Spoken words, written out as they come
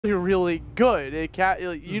really good.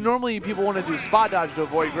 Normally people want to do spot dodge to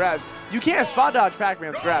avoid grabs. You can't spot dodge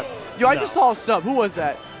Pac-Man's grab. Yo, I just saw a sub. Who was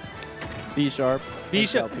that? B-Sharp.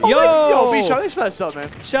 B-Sharp. Yo, B-Sharp, thanks for that sub, man.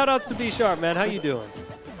 Shoutouts to B-Sharp, man. How you doing?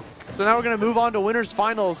 So now we're going to move on to winners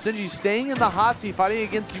finals. Sinji staying in the hot seat, fighting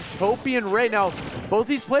against Utopian Ray. Now, both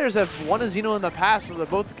these players have won a Xeno in the past, so they're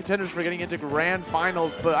both contenders for getting into grand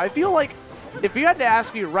finals. But I feel like if you had to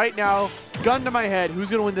ask me right now, gun to my head, who's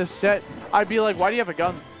going to win this set, I'd be like, why do you have a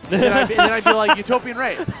gun? And then I'd be like, Utopian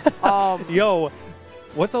Ray. Yo,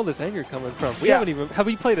 what's all this anger coming from? We haven't even, have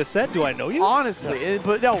we played a set? Do I know you? Honestly,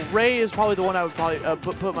 but no, Ray is probably the one I would probably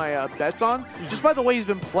put my bets on, just by the way he's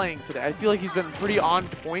been playing today. I feel like he's been pretty on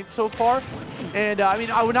point so far. And I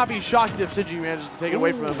mean, I would not be shocked if Sinji manages to take it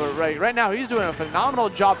away from him, but right now he's doing a phenomenal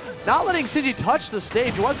job, not letting Sinji touch the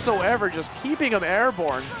stage whatsoever, just keeping him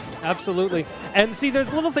airborne. Absolutely. And see,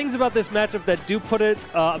 there's little things about this matchup that do put it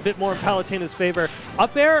a bit more in Palutena's favor.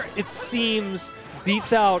 Up air, it seems,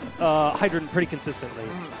 beats out Hydrant pretty consistently.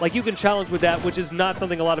 Like, you can challenge with that, which is not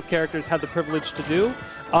something a lot of characters have the privilege to do.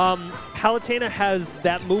 Palutena has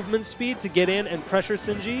that movement speed to get in and pressure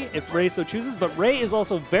Sinji if Ray so chooses, but Ray is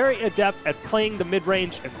also very adept at playing the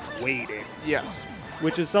mid-range and waiting. Yes.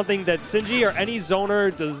 Which is something that Sinji or any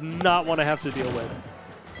zoner does not want to have to deal with.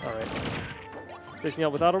 All right. Facing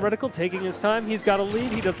out with auto reticle, taking his time. He's got a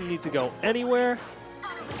lead. He doesn't need to go anywhere.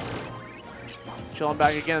 Chilling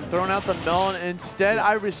back again, throwing out the melon. Instead,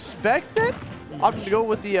 I respect it. Opting to go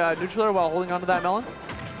with the neutral air while holding onto that melon.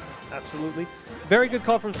 Absolutely. Very good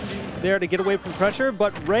call from Sinji there to get away from pressure,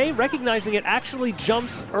 but Ray, recognizing it, actually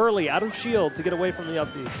jumps early out of shield to get away from the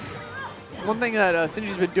up B. One thing that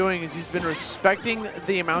Sinji's been doing is he's been respecting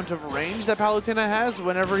the amount of range that Palutena has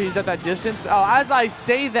whenever he's at that distance. As I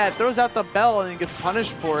say that, throws out the bell and gets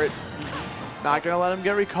punished for it. Not going to let him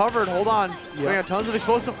get recovered. Hold on. We got tons of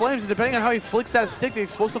explosive flames, and depending on how he flicks that stick, the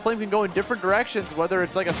explosive flame can go in different directions, whether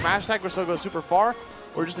it's like a smash attack where so it goes super far,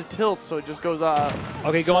 or just a tilt, so it just goes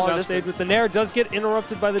okay, going off stage with the Nair does get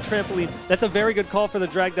interrupted by the trampoline. That's a very good call for the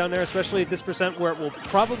drag down there, especially at this percent where it will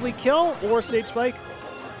probably kill or stage spike,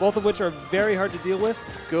 both of which are very hard to deal with.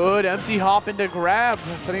 Good empty hop into grab,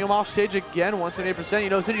 setting him off stage again, 178%. You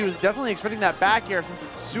know, Sinji was definitely expecting that back air since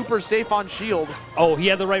it's super safe on shield. Oh, he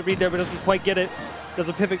had the right read there, but doesn't quite get it. Does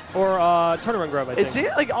a pivot or turnaround grab, I think. It's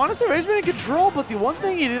like, honestly, Ray's been in control, but the one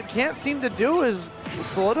thing he can't seem to do is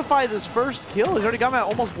solidify this first kill. He's already got him at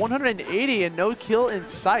almost 180 and no kill in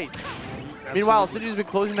sight. Absolutely. Meanwhile, Sinji's been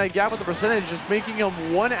closing that gap with the percentage, just making him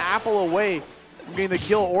one apple away from getting the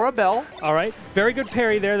kill or a bell. All right, very good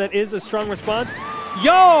parry there. That is a strong response.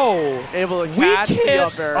 Yo! Able to catch the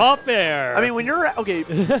up air. Up air. I mean, when you're, okay,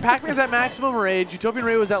 Pac-Man's at maximum rage, Utopian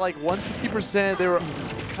Ray was at like 160%. They were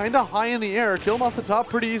kind of high in the air. Kill him off the top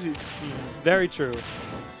pretty easy. Very true.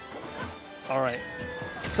 All right.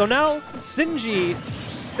 So now Sinji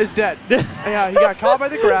is dead. Yeah, he got caught by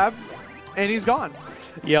the grab, and he's gone.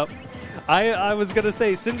 Yep. I was going to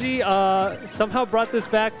say, Sinji somehow brought this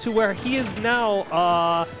back to where he is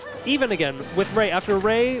now even again with Ray. After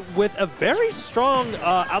Ray with a very strong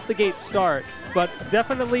out-the-gate start, but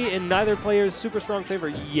definitely in neither player's super strong favor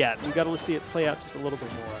yet. We got to see it play out just a little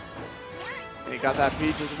bit more. He got that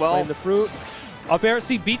peach as well. Playing the fruit. Up air,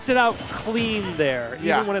 see, beats it out clean there,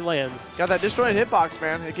 even when it lands. Got that disjointed hitbox,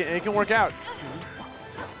 man. It can work out.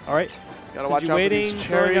 All right. Gotta watch out waiting, for these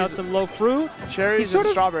throwing cherries. out some low fruit. Cherries and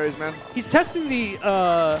strawberries, man. He's testing the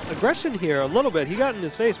aggression here a little bit. He got in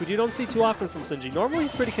his face, which you don't see too often from Sinji. Normally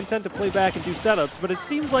he's pretty content to play back and do setups, but it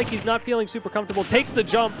seems like he's not feeling super comfortable. Takes the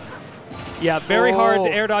jump. Yeah, very hard to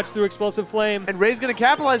air dodge through explosive flame. And Ray's going to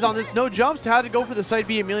capitalize on this. No jumps. Had to go for the side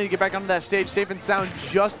B immediately to get back onto that stage, safe and sound,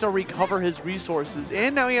 just to recover his resources.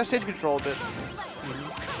 And now he has stage control a bit.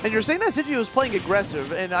 And you're saying that Sinji was playing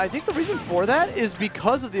aggressive, and I think the reason for that is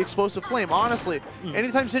because of the explosive flame, honestly.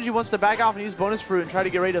 Anytime Sinji wants to back off and use bonus fruit and try to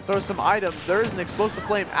get ready to throw some items, there is an explosive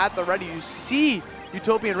flame at the ready. You see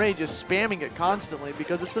Utopian Ray just spamming it constantly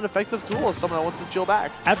because it's an effective tool as someone that wants to chill back.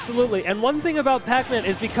 Absolutely. And one thing about Pac-Man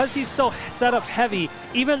is because he's so setup heavy,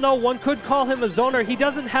 even though one could call him a zoner, he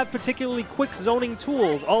doesn't have particularly quick zoning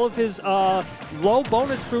tools. All of his low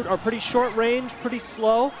bonus fruit are pretty short range, pretty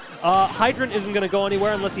slow. Hydrant isn't going to go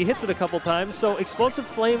anywhere unless he hits it a couple times. So explosive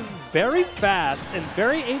flame very fast and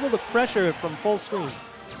very able to pressure from full screen.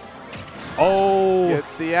 Oh.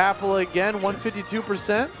 Gets the apple again,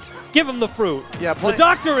 152%. Give him the fruit. Yeah, the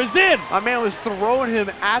doctor is in. My man was throwing him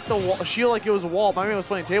at the wall, shield like it was a wall. My man was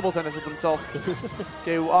playing table tennis with himself.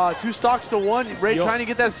 Okay, 2 stocks to 1. Ray trying to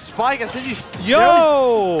get that spike. Sinji.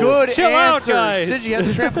 Yo! Good Chill answer. out, guys. Sinji had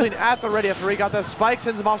the trampoline at the ready after Ray got that spike.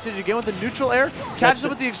 Sends him off stage again with the neutral air. Catches him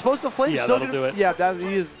with the explosive flame. Yeah, that'll do it. Yeah,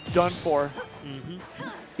 he is done for.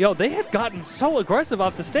 Yo, they had gotten so aggressive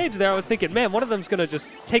off the stage there. I was thinking, man, one of them's going to just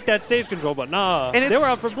take that stage control, but nah, and they were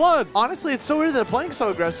out for blood. Honestly, it's so weird they're playing so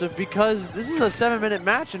aggressive because this is a 7-minute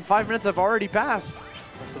match and 5 minutes have already passed.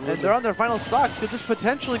 Absolutely. And they're on their final stocks. Could this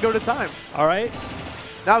potentially go to time? All right.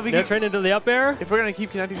 Now we They're trained into the up air. If we're going to keep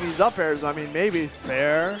connecting these up airs, I mean, maybe.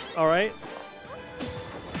 Fair. All right.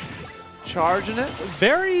 Charging it.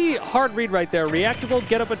 Very hard read right there. Reactable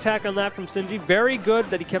get-up attack on that from Sinji. Very good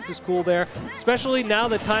that he kept his cool there, especially now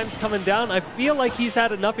that time's coming down. I feel like he's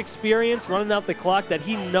had enough experience running out the clock that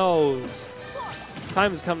he knows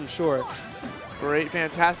time is coming short. Great,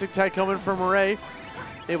 fantastic tech coming from Ray.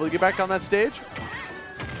 Able to get back on that stage.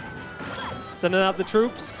 Sending out the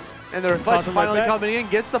troops. And the reflex finally right coming in.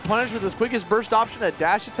 Gets the punish with his quickest burst option, a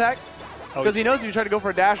dash attack. Because he knows if you try to go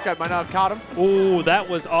for a dash guy, might not have caught him. Ooh, that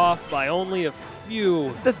was off by only a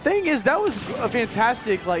few. The thing is, that was a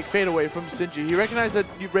fantastic fadeaway from Sinji. He recognized that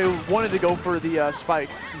Ray wanted to go for the spike.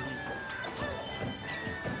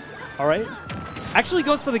 All right. Actually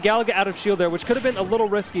goes for the Galaga out of shield there, which could have been a little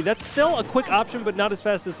risky. That's still a quick option, but not as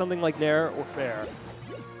fast as something like Nair or Fair.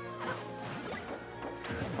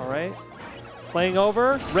 All right. Playing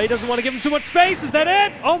over. Ray doesn't want to give him too much space. Is that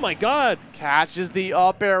it? Oh, my God. Catches the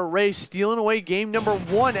up air. Ray stealing away game number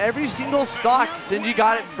 1. Every single stock, Sinji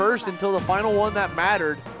got it first until the final one that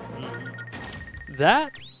mattered.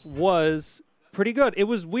 That was pretty good. It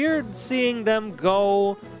was weird seeing them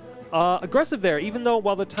go aggressive there, even though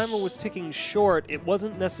while the timer was ticking short, it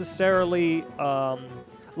wasn't necessarily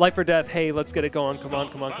life or death. Hey, let's get it going. Come on,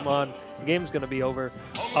 come on, come on. The game's going to be over.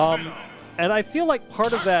 And I feel like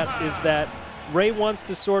part of that is that Ray wants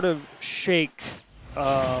to sort of shake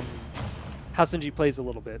how Sinji plays a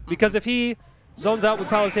little bit. Because if he zones out with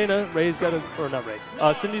Palutena, Ray's got to, or not Ray,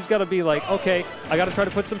 Sinji's got to be like, okay, I got to try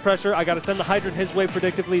to put some pressure. I got to send the Hydrant his way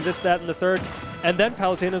predictably, this, that, and the third. And then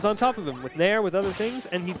Palutena's on top of him with Nair, with other things,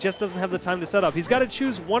 and he just doesn't have the time to set up. He's got to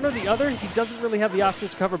choose one or the other. He doesn't really have the option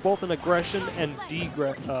to cover both an aggression and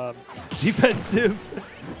defensive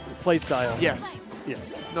play style. Yes.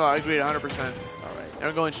 Yes. No, I agree 100%. And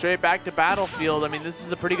we're going straight back to Battlefield. I mean, this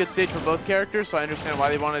is a pretty good stage for both characters, so I understand why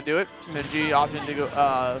they want to do it. Sinji opting to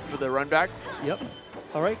go for the run back. Yep.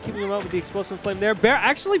 All right, keeping him out with the Explosive Flame there. Bear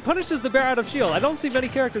actually punishes the Bear out of shield. I don't see many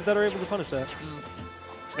characters that are able to punish that.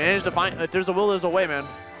 Managed to find, if there's a will, there's a way, man.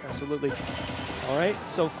 Absolutely. All right,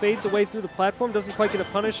 so fades away through the platform, doesn't quite get a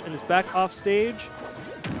punish, and is back off stage.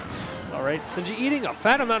 All right, Sinji eating a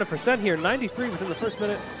fat amount of percent here, 93 within the first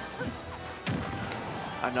minute.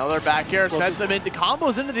 Another back air sets him into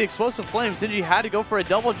combos into the Explosive Flame. Sinji had to go for a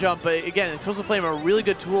double jump, but again, Explosive Flame a really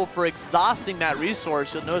good tool for exhausting that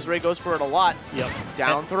resource. You'll notice Ray goes for it a lot. Yep.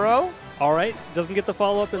 Down throw. All right, doesn't get the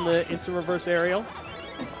follow-up in the instant reverse aerial.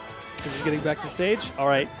 Sinji getting back to stage. All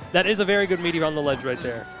right, that is a very good meteor on the ledge right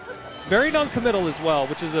there. Very non-committal as well,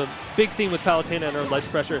 which is a big theme with Palutena and her ledge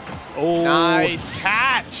pressure. Oh, nice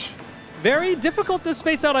catch. Very difficult to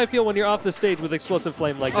space out, I feel, when you're off the stage with Explosive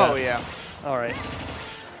Flame like that. Oh, yeah. All right.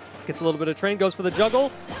 Gets a little bit of train, goes for the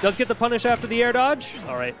juggle. Does get the punish after the air dodge.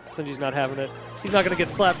 All right, Sinji's not having it. He's not going to get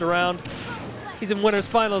slapped around. He's in winners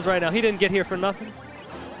finals right now. He didn't get here for nothing.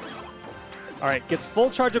 All right, gets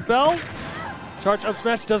full charge of Bell. Charge up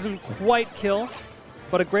smash doesn't quite kill,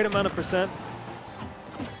 but a great amount of percent.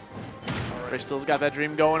 Ray still's got that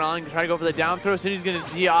dream going on. Try to go for the down throw. Sinji's going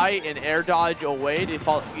to DI and air dodge away to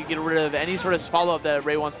get rid of any sort of follow-up that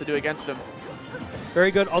Ray wants to do against him.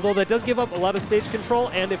 Very good, although that does give up a lot of stage control,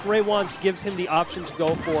 and if Ray wants, gives him the option to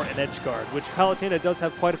go for an edge guard, which Palutena does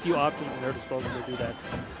have quite a few options in her disposal to do that.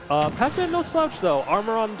 Pac-Man no slouch, though.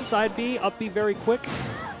 Armor on side B, up B very quick.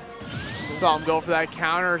 Saw him go for that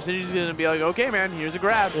counter. Sinji's going to be like, okay, man, here's a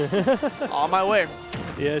grab. On my way.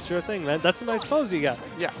 Yeah, sure thing, man. That's a nice pose you got.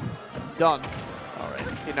 Yeah, done. All right.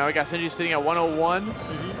 Okay, now we got Sinji sitting at 101.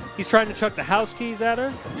 He's trying to chuck the house keys at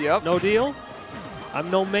her. Yep. No deal. I'm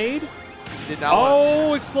no maid. Did not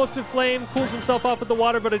oh, Explosive Flame cools himself off with the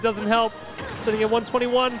water, but it doesn't help. Sitting at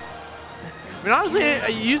 121. I mean, honestly,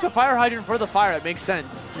 you use the fire hydrant for the fire. It makes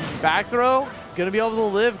sense. Back throw, going to be able to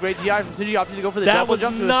live. Great DI from Sinji, opting to go for the double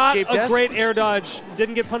jump to escape death. That was not a great air dodge.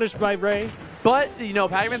 Didn't get punished by Ray. But, you know,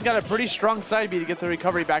 Pac-Man's got a pretty strong side B to get the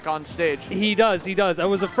recovery back on stage. He does, he does. I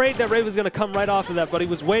was afraid that Ray was going to come right off of that, but he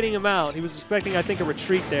was waiting him out. He was expecting, I think, a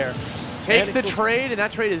retreat there. Takes the trade, and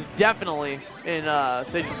that trade is definitely in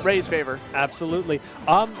Ray's favor. Absolutely.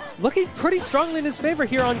 Looking pretty strongly in his favor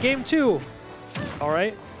here on game 2. All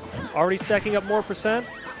right. Already stacking up more percent.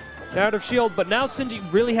 Out of shield, but now Sinji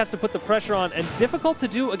really has to put the pressure on, and difficult to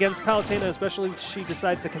do against Palutena, especially if she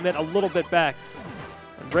decides to commit a little bit back.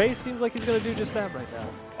 And Ray seems like he's going to do just that right now.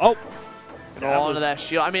 Oh! And all into that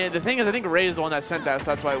shield. I mean, the thing is, I think Ray is the one that sent that,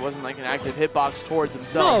 so that's why it wasn't like an active hitbox towards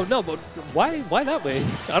himself. No, but why that way?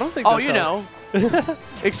 I don't think. Oh, that's you know.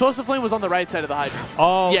 Explosive Flame was on the right side of the hydrant.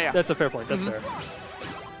 Oh, yeah. That's a fair point. That's fair.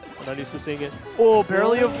 I'm not used to seeing it. Oh,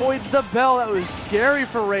 barely avoids the bell. That was scary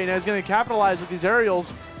for Ray. Now he's going to capitalize with these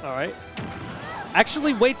aerials. All right.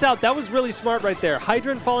 Actually waits out. That was really smart right there.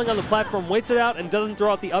 Hydrant falling on the platform, waits it out, and doesn't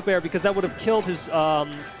throw out the up air because that would have killed his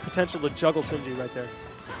potential to juggle Sinji right there.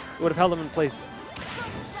 It would have held him in place.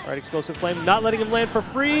 All right, Explosive Flame, not letting him land for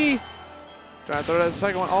free. Trying to throw that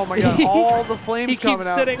second one. Oh, my God. All the flames coming out. He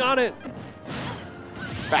keeps sitting on it.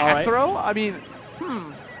 Back throw? I mean,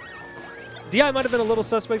 DI might have been a little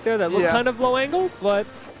suspect there. That looked kind of low angle, but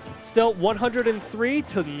still 103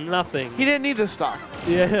 to nothing. He didn't need this stock.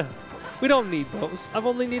 Yeah. We don't need those. I've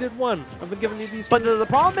only needed one. I've been giving you these. But the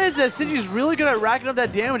problem is that Sinji's really good at racking up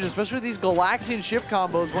that damage, especially with these Galaxian shift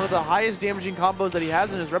combos, one of the highest damaging combos that he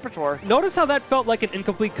has in his repertoire. Notice how that felt like an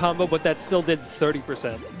incomplete combo, but that still did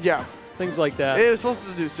 30%. Yeah. Things like that. It was supposed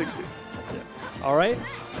to do 60. Yeah. All right.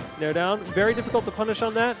 Nair down. Very difficult to punish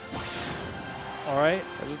on that. All right.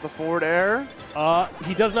 There's the forward air.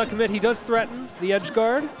 He does not commit. He does threaten the edge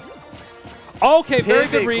guard. Okay, very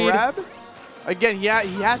good read. Grab. Again, he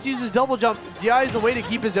has to use his double jump. DI is a way to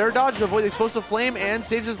keep his air dodge to avoid the Explosive Flame and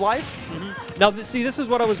saves his life. Now, see, this is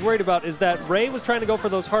what I was worried about, is that Ray was trying to go for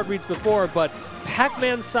those hard reads before, but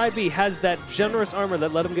Pac-Man's side B has that generous armor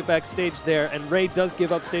that let him get backstage there, and Ray does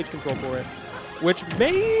give up stage control for it, which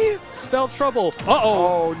may spell trouble.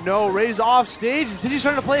 Uh-oh. Oh, no. Ray's off stage. Sinji's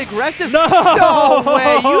trying to play aggressive. No! No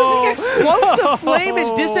way. Using Explosive Flame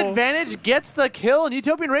and disadvantage gets the kill, and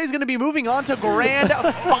Utopian Ray's going to be moving on to Grand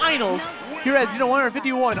Finals here at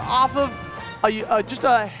Xeno151 off of just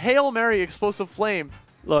a Hail Mary Explosive Flame.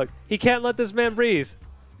 Look, he can't let this man breathe.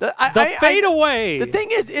 The fade away. The thing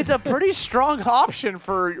is, it's a pretty strong option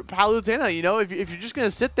for Palutena. You know, if you're just going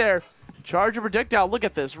to sit there, charge a projectile, look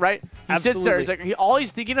at this, right? He sits there. It's like all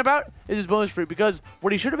he's thinking about is his bonus free, because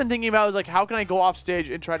what he should have been thinking about is like, how can I go off stage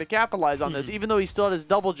and try to capitalize on this, even though he still had his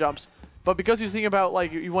double jumps. But because he was thinking about,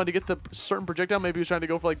 like, you wanted to get the certain projectile, maybe he was trying to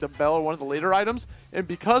go for, like, the bell or one of the later items. And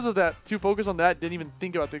because of that, to focus on that, didn't even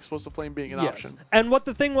think about the Explosive Flame being an option. And what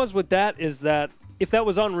the thing was with that is that if that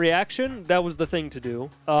was on reaction, that was the thing to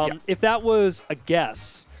do. If that was a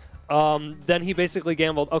guess, then he basically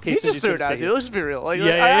gambled, okay, he Sinji's just threw it out, dude. Let's be real. Like,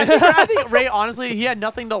 I think Ray, honestly, he had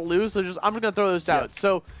nothing to lose, so I'm just going to throw this out.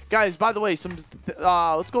 So, guys, by the way,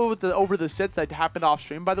 let's go with the over the sits that happened off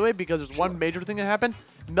stream, by the way, because there's one major thing that happened.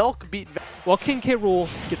 Milk beat... Well, King K. Rool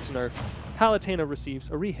gets nerfed. Palutena receives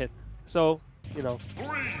a rehit. So, you know,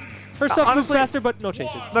 her stuff moves faster, but no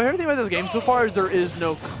changes. My favorite thing about this game so far is there is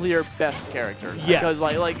no clear best character. Yes.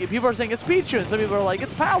 Because, like people are saying it's Pichu, and some people are like,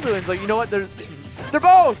 it's Palu. And it's like, you know what? They're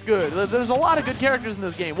both good. There's a lot of good characters in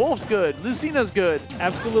this game. Wolf's good. Lucina's good.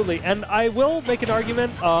 Absolutely. And I will make an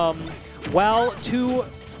argument, while two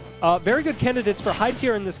very good candidates for high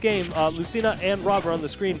tier in this game, Lucina and Rob are on the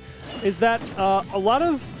screen, is that a lot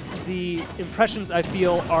of the impressions I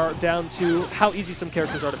feel are down to how easy some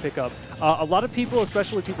characters are to pick up. A lot of people,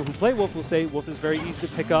 especially people who play Wolf, will say Wolf is very easy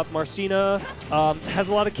to pick up. Marcina has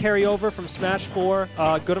a lot of carryover from Smash 4,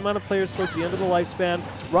 good amount of players towards the end of the lifespan.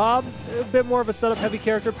 Rob, a bit more of a setup-heavy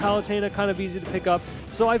character. Palutena, kind of easy to pick up.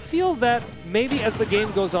 So I feel that maybe as the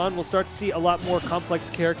game goes on, we'll start to see a lot more complex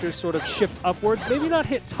characters sort of shift upwards. Maybe not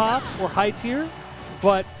hit top or high tier,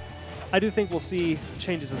 but I do think we'll see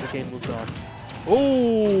changes as the game moves on.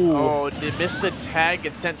 Ooh. Oh, they missed the tag.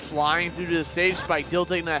 Gets sent flying through to the stage. Spike Dill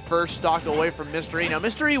taking that first stock away from Mystery. Now,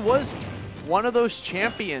 Mystery was one of those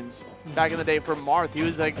champions back in the day for Marth. He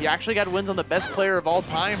was like, he actually got wins on the best player of all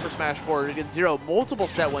time for Smash 4 against Zero. Multiple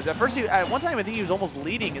set wins. At first, at one time, I think he was almost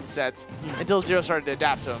leading in sets until Zero started to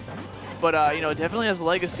adapt to him. But, you know, definitely has a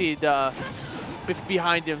legacy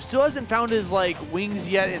behind him. Still hasn't found his like wings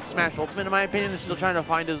yet in Smash Ultimate, in my opinion. He's still trying to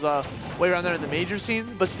find his way around there in the major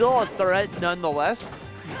scene, but still a threat nonetheless.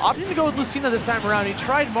 Opting to go with Lucina this time around. He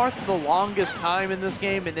tried Marth for the longest time in this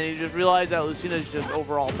game, and then he just realized that Lucina is just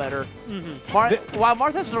overall better. While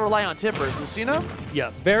Marth has to rely on Tippers, Lucina?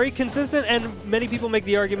 Yeah, very consistent, and many people make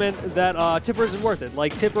the argument that Tipper isn't worth it.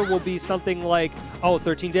 Like, Tipper will be something like, oh,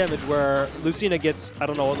 13 damage, where Lucina gets, I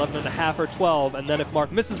don't know, 11.5 or 12, and then if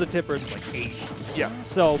Marth misses the Tipper, it's like 8. Yeah.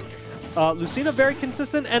 So, Lucina very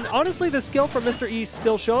consistent, and honestly the skill from Mr. E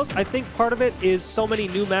still shows. I think part of it is so many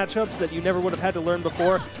new matchups that you never would have had to learn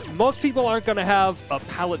before. Most people aren't going to have a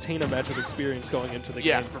Palutena matchup experience going into the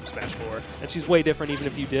game from Smash 4, and she's way different even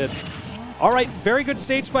if you did. All right, very good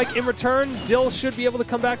stage spike in return. Dill should be able to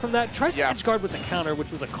come back from that. Tries to edge guard with the counter,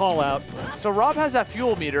 which was a call out. So Rob has that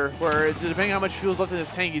fuel meter where it's, depending on how much fuel is left in his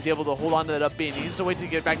tank, he's able to hold on to that up B, and he needs to wait to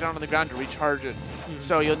get back down on the ground to recharge it.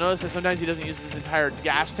 So you'll notice that sometimes he doesn't use his entire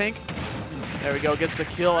gas tank. There we go, gets the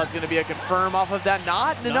kill. That's going to be a confirm off of that.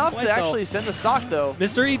 Not enough to actually send the stock, though.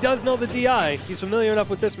 Mr. E does know the DI. He's familiar enough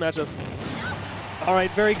with this matchup. All right,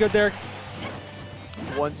 very good there.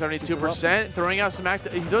 172%, throwing out some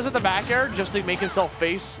he throws at the back air just to make himself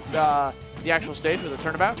face the actual stage with a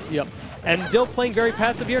turnabout. Yep. And Dill playing very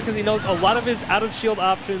passive here because he knows a lot of his out-of-shield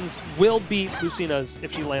options will beat Lucina's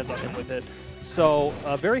if she lands on him with it. So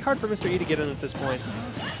very hard for Mr. E to get in at this point.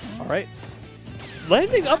 All right.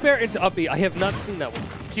 Landing up air into up B. I have not seen that one.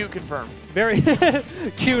 Cute confirm. Very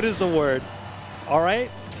cute is the word. All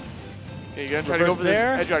right. Okay, you're going to try to go for this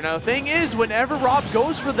edge guard. Now, the thing is, whenever Rob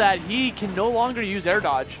goes for that, he can no longer use air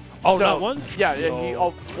dodge. Oh, so, not once?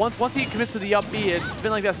 Yeah. Once he commits to the up B, it's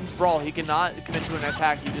been like that since Brawl. He cannot commit to an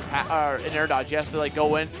attack. He just an air dodge. He has to like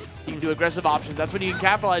go in. He can do aggressive options. That's when you can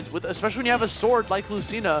capitalize with, especially when you have a sword like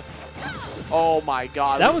Lucina. Oh my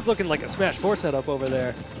God! That was looking like a Smash 4 setup over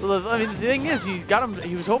there. I mean, the thing is, he got him.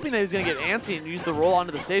 He was hoping that he was going to get antsy and use the roll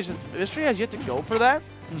onto the stage. Mystery has yet to go for that.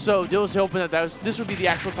 So Dill was hoping that this would be the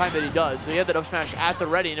actual time that he does. So he had that up smash at the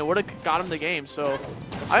ready, and it would have got him the game. So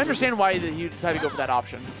I understand why he decided to go for that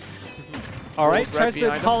option. All right, tries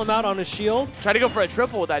to call him out on his shield. Try to go for a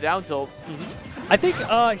triple with that down tilt. I think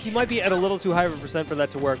he might be at a little too high of a percent for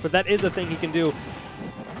that to work, but that is a thing he can do.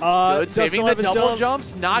 Good, saving the double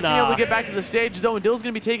jumps, not being able to get back to the stage, though, and Dill's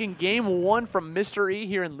going to be taking game 1 from Mr. E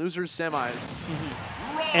here in Losers Semis.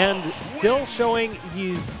 And Dill showing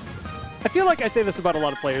he's... I feel like I say this about a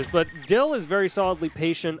lot of players, but Dill is very solidly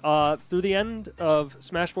patient through the end of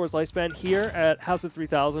Smash 4's lifespan here at House of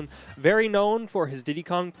 3000. Very known for his Diddy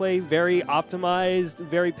Kong play, very optimized,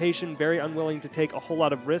 very patient, very unwilling to take a whole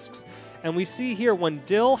lot of risks. And we see here when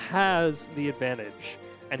Dill has the advantage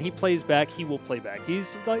and he plays back, he will play back.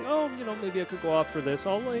 He's like, oh, you know, maybe I could go off for this.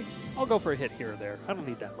 I'll go for a hit here or there. I don't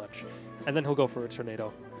need that much. And then he'll go for a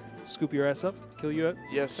tornado. Scoop your ass up, kill you.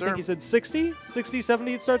 Yes, sir. I think he said 60? 60,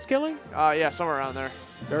 70 it starts killing? Yeah, somewhere around there.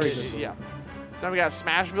 Very good. Yeah. So now we got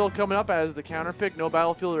Smashville coming up as the counter pick. No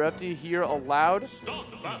Battlefield or FD here allowed.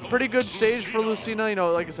 Pretty good stage for Lucina. You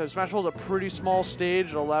know, like I said, Smashville is a pretty small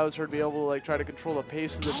stage. It allows her to be able to like try to control the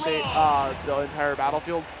pace of the the entire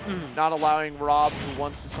battlefield. Not allowing Rob, who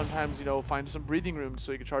wants to sometimes, you know, find some breathing room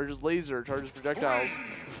so he can charge his laser, charge his projectiles.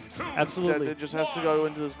 Absolutely. Instead, it just has to go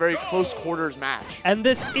into this very close quarters match. And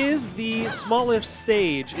this is the smallest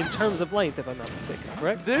stage in terms of length, if I'm not mistaken,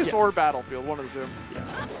 correct? This or Battlefield, one of the two.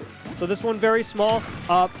 Yes. So this one very small.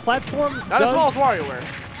 Platform not as small as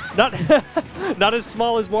WarioWare. Not as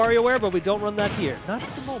small as WarioWare, but we don't run that here. Not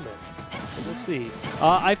at the moment. We'll see.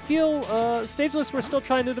 I feel Stageless we're still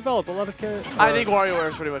trying to develop a lot of I think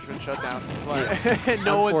WarioWare's pretty much been shut down.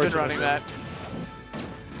 No one's been running that.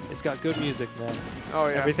 It's got good music, man. Oh,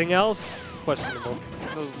 yeah. Everything else, questionable.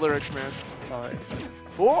 Those lyrics, man. All right.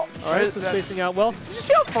 Cool. All right, so spacing out well. Did you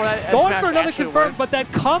see how far that going for another confirm, but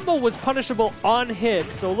that combo was punishable on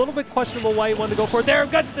hit, so a little bit questionable why he wanted to go for it. There,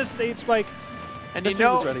 gets this stage spike. And you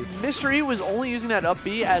know, Mr. E was only using that up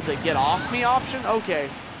B as a get off me option. Okay.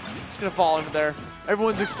 Just going to fall into there.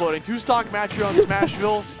 Everyone's exploding. 2-stock match here on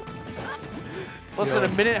Smashville. Less than a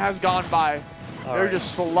minute has gone by. They're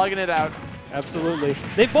just slugging it out. Absolutely.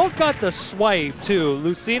 They both got the swipe, too.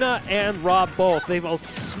 Lucina and Rob both. They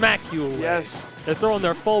both smack you away. Yes. They're throwing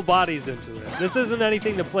their full bodies into it. This isn't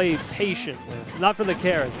anything to play patient with. Not for the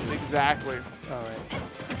character. Exactly. All right.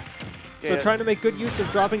 So trying to make good use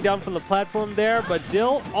of dropping down from the platform there, but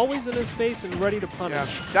Dill always in his face and ready to punish.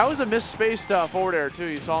 Yeah. That was a misspaced forward air, too.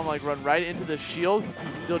 You saw him like run right into the shield.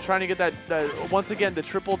 Dill trying to get that once again, the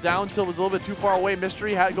triple down tilt was a little bit too far away.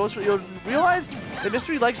 Mystery goes for, you'll realize that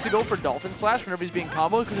Mystery likes to go for Dolphin Slash whenever he's being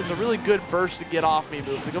comboed because it's a really good burst to get off me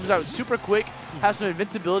moves. It comes out super quick, has some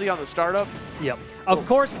invincibility on the startup. Yep. Of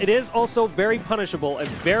course, it is also very punishable and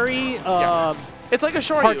very... It's like a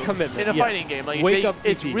short commitment in a fighting game. Like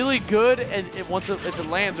it's really good, and if it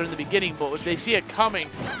lands or in the beginning, but if they see it coming,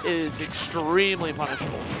 it is extremely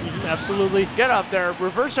punishable. Absolutely. Get up there,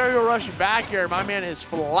 reverse aerial rush back here. My man is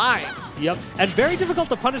flying. Yep, and very difficult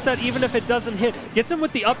to punish that even if it doesn't hit. Gets him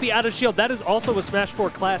with the up B out of shield. That is also a Smash 4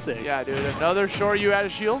 classic. Yeah, dude. Another short you out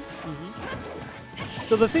of shield.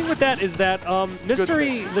 So the thing with that is that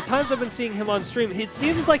Mystery, the times I've been seeing him on stream, it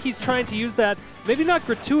seems like he's trying to use that, maybe not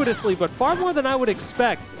gratuitously, but far more than I would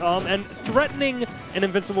expect. And threatening an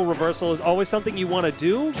invincible reversal is always something you want to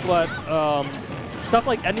do, but stuff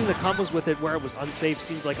like ending the combos with it where it was unsafe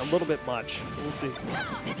seems like a little bit much. We'll see.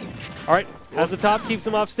 All right, has the top, keeps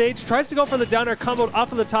him off stage, tries to go for the down air comboed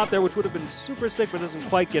off of the top there, which would have been super sick, but doesn't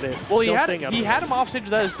quite get it. Well, he had him off stage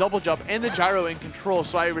without his double jump and the gyro in control,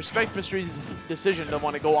 so I respect Mystery's decision to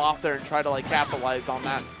want to go off there and try to like capitalize on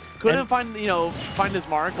that. Couldn't find his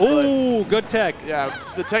mark. Ooh, good tech. Yeah,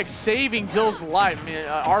 the tech saving Dill's life. I mean,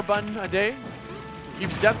 R button a day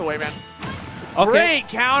keeps death away, man. Okay. Great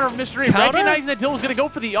counter of Mystery, recognizing that Dill was going to go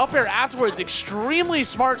for the up air afterwards. Extremely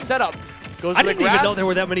smart setup. Goes I for the didn't grab. even know there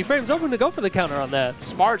were that many frames open to go for the counter on that.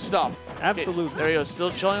 Smart stuff. Absolutely. Okay, there he goes, still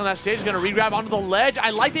chilling on that stage. Going to re-grab onto the ledge. I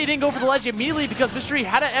like that he didn't go for the ledge immediately because Mystery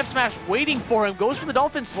had an F smash waiting for him. Goes for the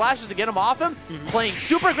dolphin slashes to get him off him. Playing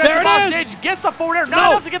super aggressive off stage. Gets the forward air.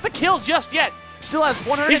 Not enough to get the kill just yet. Still has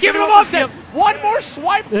 100. He's giving him offset. One more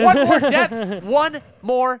swipe. One more death. One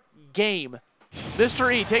more game.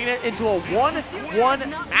 Mr. E taking it into a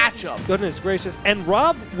 1-1 matchup. Goodness gracious. And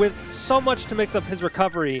Rob with so much to mix up his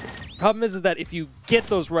recovery. Problem is that if you get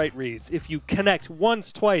those right reads, if you connect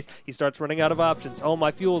once, twice, he starts running out of options. Oh,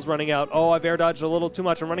 my fuel's running out. Oh, I've air dodged a little too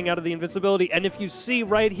much. I'm running out of the invincibility. And if you see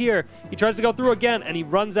right here, he tries to go through again and he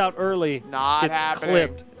runs out early. Gets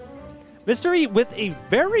clipped. Mr. E with a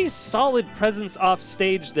very solid presence off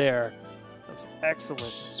stage there. That's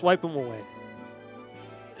excellent. Swipe him away.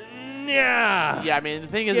 Yeah. Yeah, I mean, the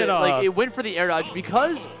thing is, it went for the air dodge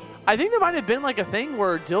because I think there might have been like a thing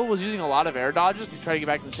where Dill was using a lot of air dodges to try to get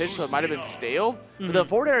back to the stage, so it might have been staled. But the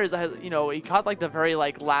forward air is, he caught like the very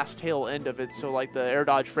last tail end of it, so like the air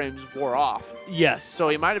dodge frames wore off. Yes. So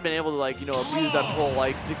he might have been able to abuse that whole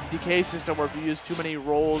decay system where if you use too many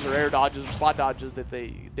rolls or air dodges or slot dodges that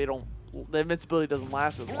the invincibility doesn't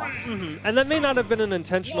last as long. And that may not have been an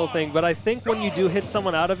intentional thing, but I think when you do hit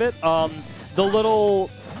someone out of it,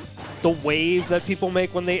 the wave that people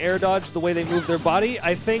make when they air dodge, the way they move their body,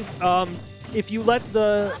 I think if you let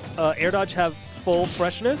the air dodge have full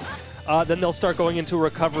freshness, then they'll start going into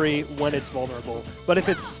recovery when it's vulnerable. But if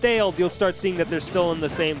it's stale, you'll start seeing that they're still in the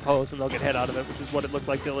same pose and they'll get hit out of it, which is what it looked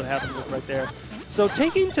like Dylan happened with right there. So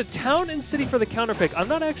taking to Town and City for the counter pick. I'm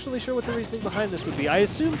not actually sure what the reasoning behind this would be. I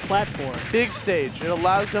assume platform. Big stage. It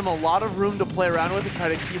allows them a lot of room to play around with and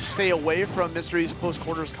try to stay away from Mystery's close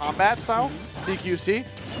quarters combat style, CQC.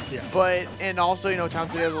 Yes. And also, Town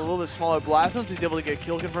City has a little bit smaller blast zone, so he's able to get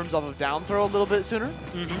kill confirms off of down throw a little bit sooner.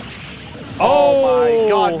 Oh my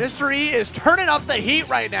god, Mr. E is turning up the heat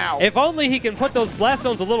right now. If only he can put those blast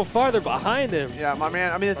zones a little farther behind him. Yeah, my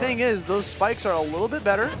man. I mean, the thing is, those spikes are a little bit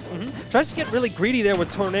better. Tries to get really greedy there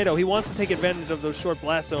with Tornado. He wants to take advantage of those short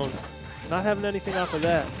blast zones. Not having anything off of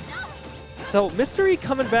that. So Mr. E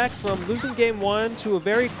coming back from losing game 1 to a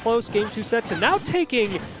very close game 2 set to now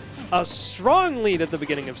taking a strong lead at the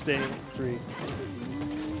beginning of stage 3.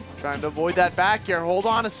 Trying to avoid that back here. Hold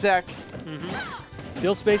on a sec.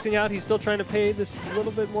 Still spacing out. He's still trying to pay this a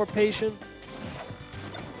little bit more patient.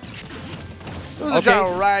 It was a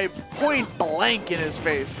gyro right point blank in his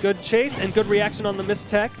face. Good chase and good reaction on the missed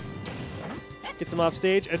tech. Gets him off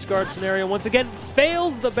stage. Edge guard scenario once again.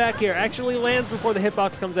 Fails the back air. Actually lands before the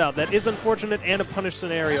hitbox comes out. That is unfortunate and a punish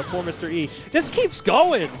scenario for Mr. E. Just keeps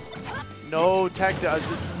going. No tech,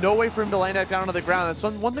 no way for him to land that down on the ground. That's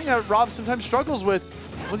one thing that Rob sometimes struggles with.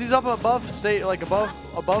 Once he's up above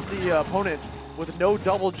above the opponent with no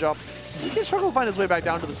double jump, he can struggle to find his way back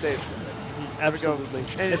down to the stage. Absolutely.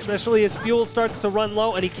 And especially as fuel starts to run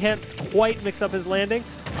low and he can't quite mix up his landing.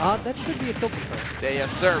 That should be a kill confirm. Yeah,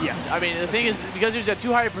 yes, sir. Yes. I mean, the thing is, because he was at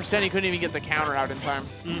too high a percent, he couldn't even get the counter out in time.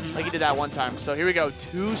 Like he did that one time. So here we go.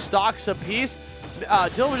 2 stocks apiece.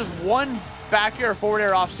 Dylan was just one back air, forward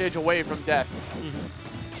air off stage away from death.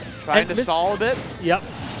 Trying to stall a bit. Yep.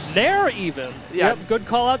 Nair even. Yep. Good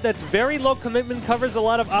call out. That's very low commitment, covers a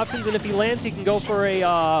lot of options, and if he lands, he can go for a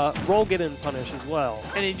roll get in punish as well.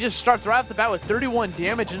 And he just starts right off the bat with 31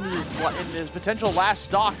 damage into his potential last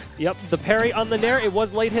stock. Yep. The parry on the Nair. It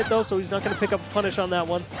was late hit though, so he's not going to pick up a punish on that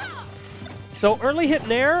one. So early hit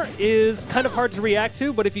Nair is kind of hard to react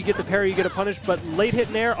to, but if you get the parry, you get a punish. But late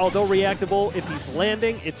hit Nair, although reactable, if he's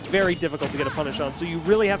landing, it's very difficult to get a punish on. So you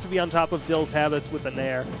really have to be on top of Dill's habits with the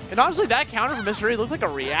Nair. And honestly, that counter from Mr. E looked like a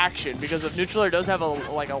reaction because if neutral air does have a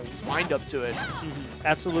wind up to it.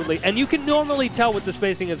 Absolutely. And you can normally tell with the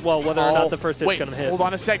spacing as well whether or not the first hit's going to hit. Hold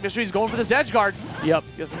on a sec. Mr. E's going for this edge guard. Yep.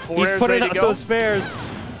 Get some He's putting up those fares.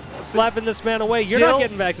 Slapping this man away. You're not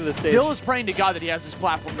getting back to the stage. Dill is praying to God that he has this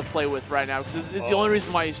platform to play with right now because it's the only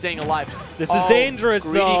reason why he's staying alive. This is dangerous,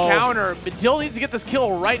 greedy though. Counter. But Dill needs to get this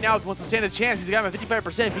kill right now if he wants to stand a chance. He's got him at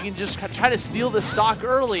 55%. If he can just try to steal the stock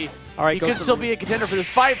early, he could still be a contender for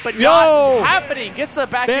this fight, but not happening. Gets the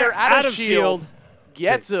back air out of shield.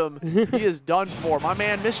 Gets him. He is done for. My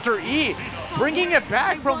man, Mr. E, bringing it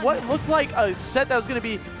back from what looked like a set that was going to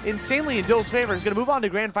be insanely in Dill's favor. He's going to move on to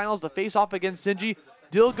Grand Finals to face off against Sinji.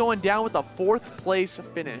 Dill going down with a 4th place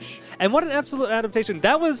finish. And what an absolute adaptation.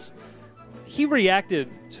 That was, he reacted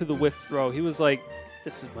to the whiff throw. He was like,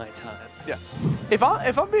 this is my time. Yeah. If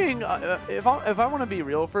I want to be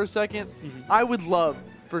real for a second, I would love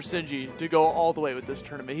for Sinji to go all the way with this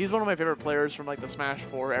tournament. He's one of my favorite players from like the Smash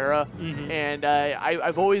 4 era, and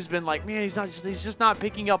I've always been like, man, he's just not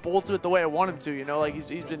picking up ultimate the way I want him to. You know, like he's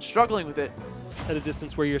been struggling with it. At a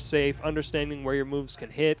distance where you're safe, understanding where your moves can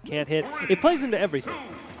hit, can't hit. It plays into everything.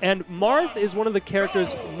 And Marth is one of the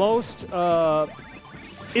characters most,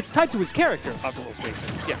 it's tied to his character, optimal spacing.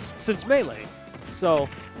 Yes. Since Melee. So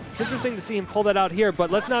it's interesting to see him pull that out here, but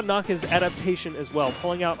let's not knock his adaptation as well.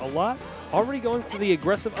 Pulling out a lot. Already going for the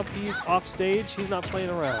aggressive up Bs off stage. He's not playing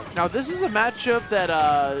around. Now, this is a matchup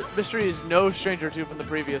that Mystery is no stranger to from the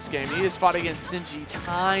previous game. He has fought against Sinji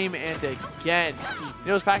time and again. He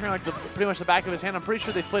knows Pac-Man like pretty much the back of his hand. I'm pretty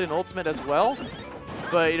sure they've played an Ultimate as well.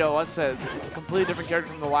 But, you know, that's a completely different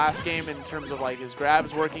character from the last game in terms of, like, his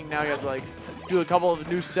grabs working. Now you have to, like, do a couple of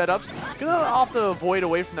new setups. Gonna opt to avoid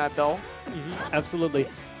away from that bell. Absolutely.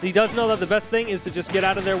 So he does know that the best thing is to just get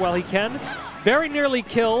out of there while he can. Very nearly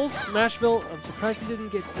kills Smashville. I'm surprised he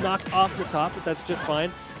didn't get knocked off the top, but that's just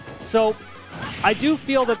fine. So I do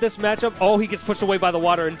feel that this matchup... Oh, he gets pushed away by the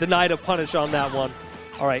water and denied a punish on that one.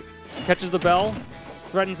 All right. Catches the bell.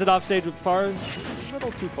 Threatens it off stage with Fars. A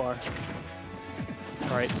little too far.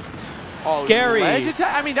 All right. Oh, scary. Ledge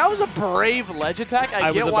attack? I mean, that was a brave ledge attack.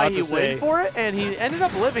 I get why he went for it, and he ended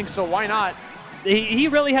up living, so why not? He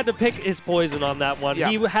really had to pick his poison on that one. Yeah.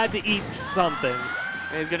 He had to eat something.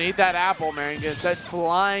 And he's going to eat that apple, man. Gets that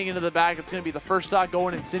flying into the back. It's going to be the first stock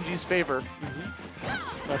going in Sinji's favor.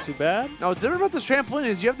 Not too bad. Now, what's different about this trampoline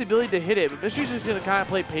is you have the ability to hit it, but Mystery's just going to kind of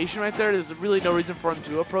play patient right there. There's really no reason for him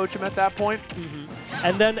to approach him at that point.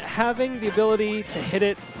 And then having the ability to hit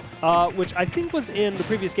it, which I think was in the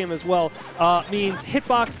previous game as well, means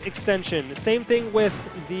hitbox extension. Same thing with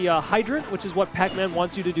the hydrant, which is what Pac-Man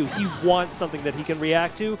wants you to do. He wants something that he can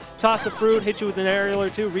react to. Toss a fruit, hit you with an aerial or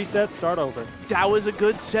two, reset, start over. That was a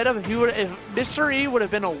good setup. If Mystery would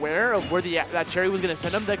have been aware of where that cherry was going to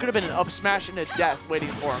send him, that could have been an up smash and a death waiting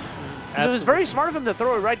for him. So it was very smart of him to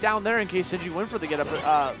throw it right down there in case Sinji went for the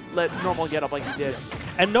get-up, let normal get-up like he did.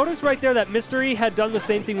 And notice right there that Mystery had done the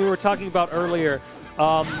same thing we were talking about earlier,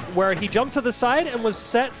 where he jumped to the side and was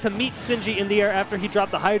set to meet Sinji in the air after he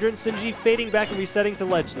dropped the hydrant. Sinji fading back and resetting to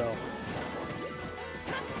ledge, though.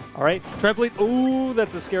 All right, trampoline. Ooh,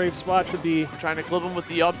 that's a scary spot to be. Trying to clip him with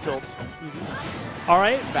the up tilt. All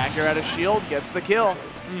right. Back air out of shield, gets the kill.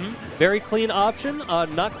 Very clean option.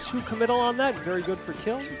 Not too committal on that. Very good for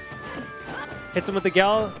kills. Hits him with the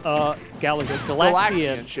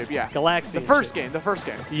Galaxian ship, yeah. Galaxian the first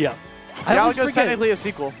game. Yeah. Galaga's technically a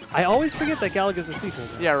sequel. I always forget that Galaga's a sequel.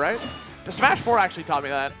 Though. Yeah, right? The Smash 4 actually taught me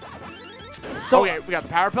that. So, okay, we got the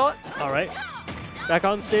power pellet. All right. Back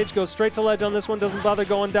on stage, goes straight to ledge on this one. Doesn't bother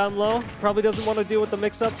going down low. Probably doesn't want to deal with the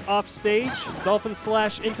mix-ups off stage. Dolphin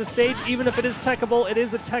slash into stage. Even if it is techable, it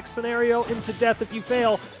is a tech scenario into death if you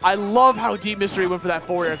fail. I love how deep Mystery went for that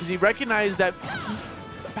forward air because he recognized that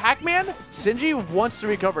Pac-Man, Sinji wants to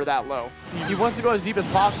recover that low. He wants to go as deep as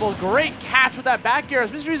possible. Great catch with that back air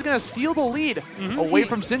as Mystery's going to steal the lead away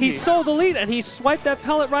from Sinji. He stole the lead and he swiped that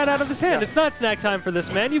pellet right out of his hand. Yeah. It's not snack time for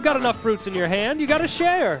this man. You've got enough fruits in your hand. You got to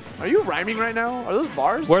share. Are you rhyming right now? Are those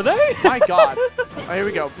bars? Were they? My God. Oh, here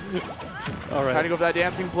we go. All right. Trying to go for that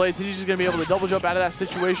dancing play. Sinji's just going to be able to double jump out of that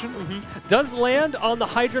situation. Does land on the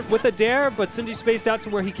hydrant with a dare, but Sinji spaced out to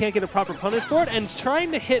where he can't get a proper punish for it, and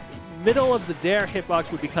trying to hit middle of the dare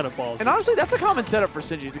hitbox would be kind of ballsy. And honestly, that's a common setup for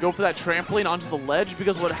Sinji, to go for that trampoline onto the ledge,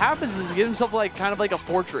 because what happens is he gives himself like kind of like a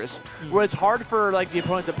fortress, where it's hard for like the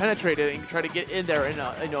opponent to penetrate it and try to get in there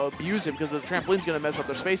and abuse it, because the trampoline's going to mess up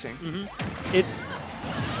their spacing. It's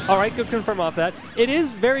all right. Good confirm off that. It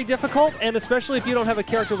is very difficult, and especially if you don't have a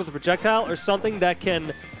character with a projectile or something that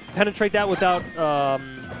can penetrate that without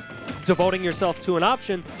devoting yourself to an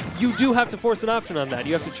option, you do have to force an option on that.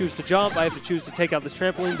 You have to choose to jump. I have to choose to take out this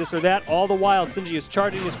trampoline, this or that. All the while, Sinji is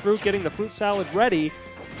charging his fruit, getting the fruit salad ready,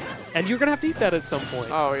 and you're going to have to eat that at some point.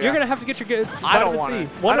 Oh, yeah. You're going to have to get your I don't want it.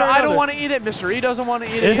 I don't want to eat it. Mr. E doesn't want to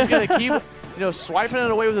eat it. He's going to keep swiping it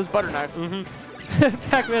away with his butter knife.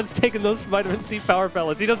 Pac-Man's taking those vitamin C power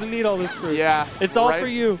pellets. He doesn't need all this fruit. Yeah. It's all for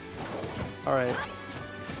you. All right.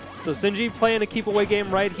 So Sinji playing a keep-away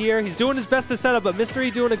game right here. He's doing his best to set up, but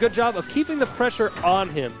Mystery doing a good job of keeping the pressure on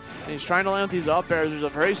him. And he's trying to land with these up airs. There's a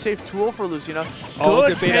very safe tool for Lucina. Oh,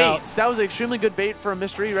 good bait out. That was extremely good bait for a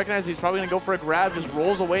Mystery. He recognizes he's probably going to go for a grab, just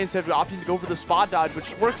rolls away instead of opting to go for the spot dodge,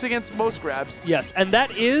 which works against most grabs. Yes, and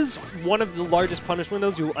that is one of the largest punish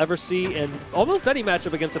windows you will ever see in almost any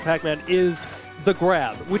matchup against a Pac-Man is the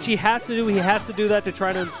grab, which he has to do. He has to do that to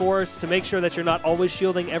try to enforce, to make sure that you're not always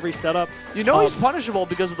shielding every setup. You know he's punishable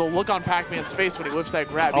because of the look on Pac-Man's face when he whips that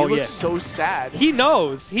grab. He looks so sad. He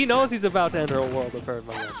knows. He knows he's about to enter a world of hurt,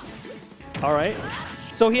 my man. All right.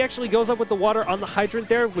 So he actually goes up with the water on the hydrant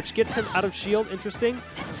there, which gets him out of shield. Interesting.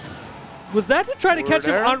 Was that to try to catch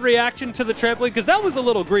him on reaction to the trampoline? Because that was a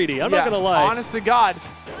little greedy. I'm not going to lie. Honest to God.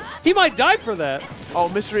 He might die for that. Oh,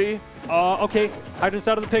 Mystery. Okay. Hydrant's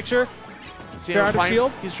out of the picture. Out of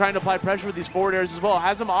shield. He's trying to apply pressure with these forward airs as well.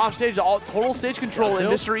 Has him off stage, total stage control in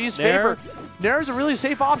Mr. E's favor. Nair is a really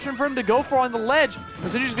safe option for him to go for on the ledge.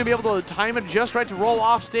 Mr. E's going to be able to time it just right to roll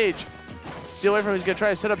off stage. Steal away from him. He's going to try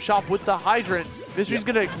to set up shop with the hydrant. Mystery's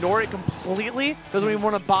going to ignore it completely. Doesn't even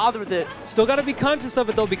want to bother with it. Still got to be conscious of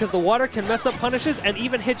it, though, because the water can mess up punishes and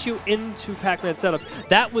even hit you into Pac-Man setup.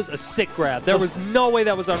 That was a sick grab. There was no way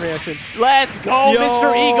that was on reaction. Let's go,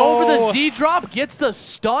 Mr. E. Going for the Z-drop. Gets the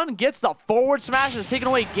stun. Gets the forward smash. Has taken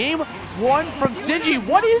away game one from Sinji.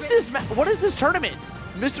 What is this? What is this tournament?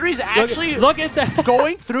 Mr. E's actually look at that.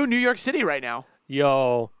 going through New York City right now.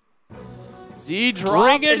 Yo.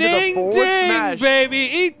 Z-drop into the forward smash. Baby,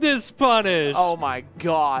 eat this punish. Oh my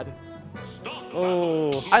God.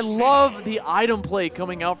 Oh. I love the item play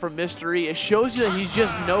coming out from Mr. E. It shows you that he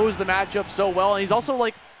just knows the matchup so well. And he's also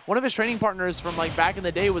like, one of his training partners from like back in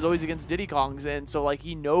the day was always against Diddy Kongs. And so like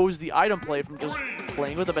he knows the item play from just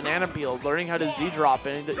playing with a banana peel, learning how to Z-drop.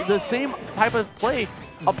 And the same type of play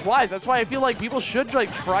applies. That's why I feel like people should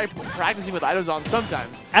like try practicing with items on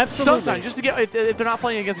sometimes. Absolutely. Sometimes, just to get, if they're not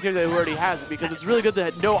playing against a character who already has it, because it's really good to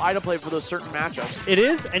have no item play for those certain matchups. It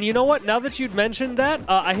is, and you know what? Now that you'd mentioned that,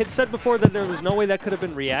 I had said before that there was no way that could have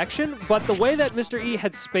been reaction, but the way that Mr. E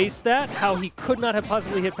had spaced that, how he could not have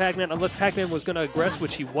possibly hit Pac-Man unless Pac-Man was going to aggress,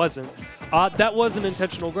 which he wasn't, that was an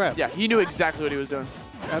intentional grab. Yeah, he knew exactly what he was doing.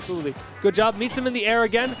 Absolutely. Good job. Meets him in the air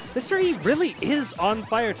again. Mr. E really is on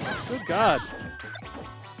fire tonight. Good God.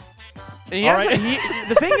 And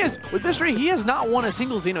the thing is, with Mr. E, he has not won a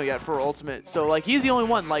single Xeno yet for Ultimate. So, like, he's the only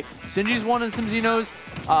one. Like, Sinji's won in some Xenos.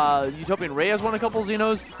 Utopian Ray has won a couple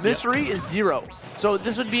Xenos. Mr. E is 0. So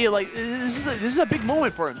this would be, like, this is a big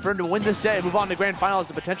moment for him to win this set and move on to Grand Finals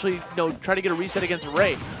to potentially, try to get a reset against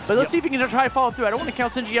Ray. But let's see if he can try to follow through. I don't want to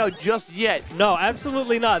count Sinji out just yet. No,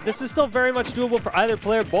 absolutely not. This is still very much doable for either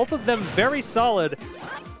player. Both of them very solid.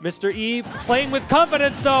 Mr. E playing with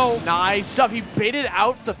confidence, though. Nice stuff. He baited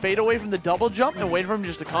out the fadeaway from the double jump and waited for him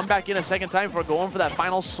just to come back in a second time before going for that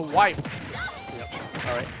final swipe. Yep.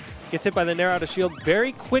 All right. Gets hit by the Nair out of shield.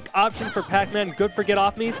 Very quick option for Pac-Man. Good for get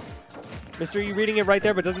off me's. Mr. E reading it right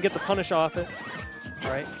there, but doesn't get the punish off it. All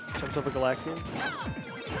right. Jumps over Galaxian.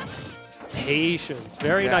 Patience.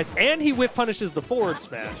 Very nice. And he whip punishes the forward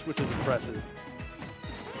smash, which is impressive.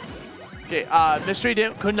 Okay, Mystery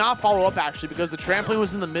could not follow up, actually, because the trampoline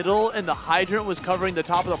was in the middle and the hydrant was covering the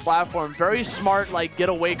top of the platform. Very smart, like,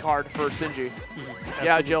 getaway card for Sinji.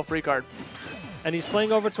 Yeah, jail-free card. And he's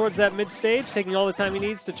playing over towards that mid-stage, taking all the time he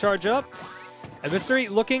needs to charge up. And Mystery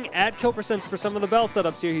looking at kill percents for some of the bell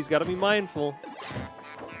setups here. He's got to be mindful.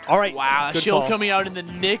 All right. Wow, shield coming out in the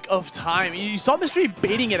nick of time. You saw Mystery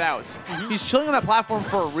baiting it out. He's chilling on that platform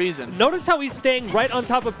for a reason. Notice how he's staying right on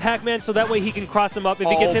top of Pac-Man so that way he can cross him up if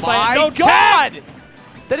he gets hit by it. Oh my God!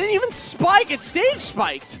 That didn't even spike. It stage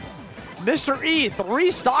spiked. Mr. E,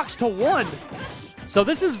 3 stocks to 1. So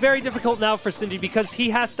this is very difficult now for Sinji because he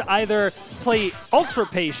has to either play ultra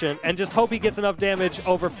patient and just hope he gets enough damage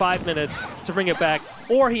over 5 minutes to bring it back,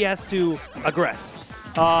 or he has to aggress.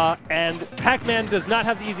 And Pac-Man does not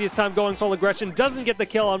have the easiest time going full aggression. Doesn't get the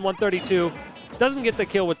kill on 132. Doesn't get the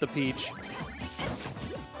kill with the Peach.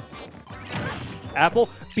 Apple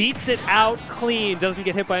beats it out clean. Doesn't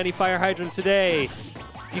get hit by any fire hydrant today.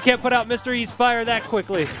 You can't put out Mr. E's fire that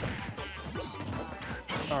quickly.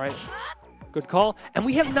 All right. Good call. And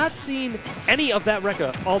we have not seen any of that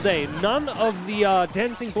Rekka all day. None of the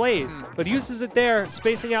Dancing Blade, but uses it there,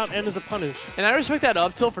 spacing out and as a punish. And I respect that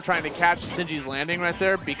up tilt for trying to catch Sinji's landing right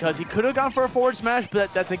there, because he could have gone for a forward smash,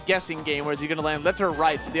 but that's a guessing game, where is he going to land left or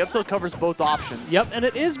right? So the up tilt covers both options. Yep, and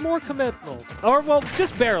it is more committal. Or, well,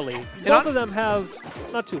 just barely. Both of them have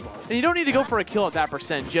not too long. And you don't need to go for a kill at that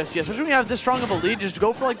percent just yet. Especially when you have this strong of a lead, just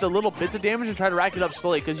go for like the little bits of damage and try to rack it up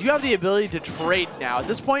slowly. Because you have the ability to trade now. At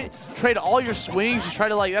this point, trade all your swings. Just try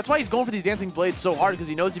to like, that's why he's going for these Dancing Blades so hard, because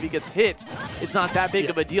he knows if he gets hit, it's not that big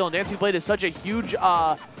of a deal. And Dancing Blade is such a huge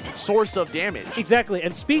source of damage. Exactly.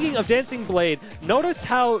 And speaking of Dancing Blade, notice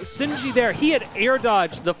how Sinji there, he had air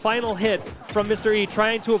dodged the final hit from Mr. E,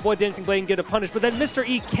 trying to avoid Dancing Blade and get a punish. But then Mr.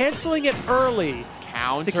 E canceling it early.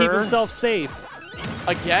 Counter. To keep himself safe.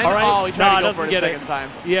 Again? All right. Oh, he tried to go for it a second it. time.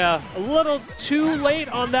 Yeah, a little too late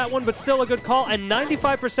on that one, but still a good call. And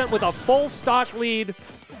 95% with a full stock lead.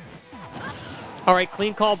 All right,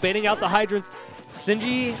 clean call, baiting out the Hydrants.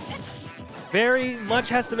 Sinji very much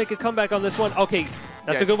has to make a comeback on this one. Okay,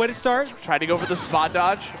 that's a good way to start. Tried to go for the spot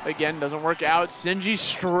dodge. Again, doesn't work out. Sinji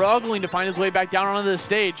struggling to find his way back down onto the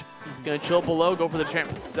stage. Gonna chill below, go for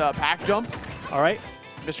the pack jump. All right.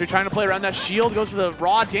 Mystery trying to play around that shield, goes for the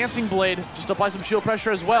raw Dancing Blade, just apply some shield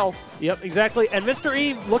pressure as well. Yep, exactly. And Mr.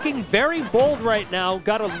 E looking very bold right now.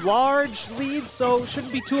 Got a large lead, so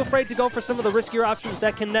shouldn't be too afraid to go for some of the riskier options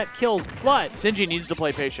that can net kills. But Sinji needs to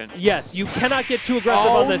play patient. Yes, you cannot get too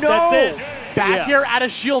aggressive on this. No. That's it. Back here at a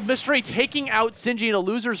shield. Mystery taking out Sinji in a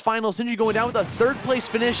loser's final. Sinji going down with a third place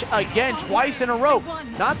finish again, twice in a row.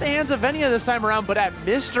 Not the hands of Venia this time around, but at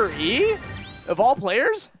Mr. E, of all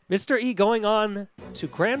players. Mr. E going on to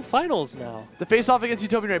grand finals now. The face-off against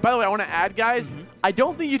Utopian Ray. By the way, I want to add, guys, I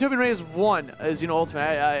don't think Utopian Ray has won as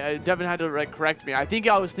Ultimate. Devin had to correct me. I think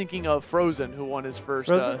I was thinking of Frozen, who won his first.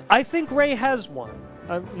 Frozen? I think Ray has won.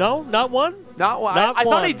 No, not one? Not one. I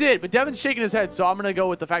thought he did, but Devin's shaking his head, so I'm going to go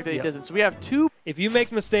with the fact that he doesn't. So we have two. If you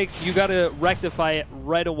make mistakes, you got to rectify it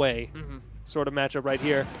right away. Sort of matchup right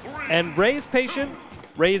here. And Ray is patient.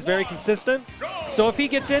 Ray is very consistent. So if he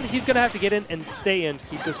gets in, he's going to have to get in and stay in to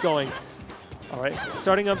keep this going. All right,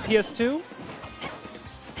 starting on PS2.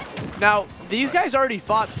 Now, these guys already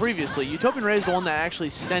fought previously. Utopian Ray is the one that actually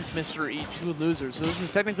sent Mr. E to losers. So this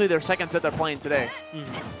is technically their second set they're playing today.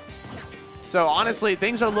 So honestly,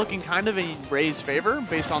 things are looking kind of in Ray's favor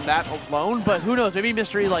based on that alone. But who knows? Maybe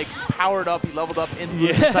Mr. E like powered up, he leveled up in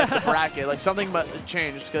the side of the bracket. Like something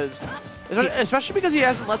changed because, especially because he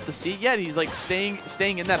hasn't left the seat yet. He's like staying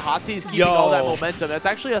in that hot seat. He's keeping all that momentum. That's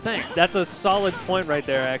actually a thing. That's a solid point right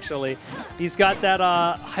there. Actually, he's got that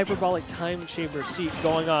hyperbolic time chamber seat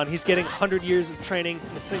going on. He's getting 100 years of training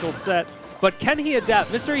in a single set. But can he adapt?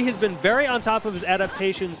 Mr. E has been very on top of his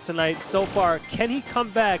adaptations tonight so far. Can he come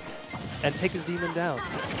back and take his demon down?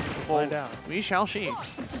 We'll find out. We shall see.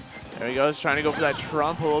 There he goes, trying to go for that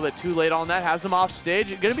trump. A little bit too late on that. Has him off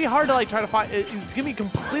stage. It's going to be hard to like try to find. It's going to be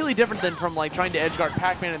completely different than from like trying to edgeguard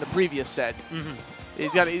Pac-Man in the previous set.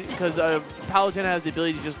 He's got because Palutena has the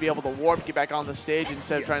ability to just be able to warp, get back on the stage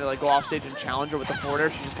instead of trying to like go off stage and challenge her with the forwarder.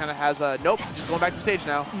 She just kind of has a nope, just going back to stage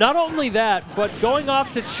now. Not only that, but going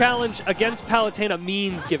off to challenge against Palutena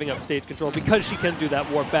means giving up stage control because she can do that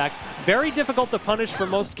warp back. Very difficult to punish for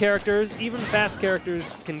most characters. Even fast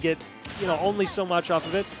characters can get only so much off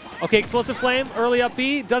of it. Okay, Explosive Flame, early up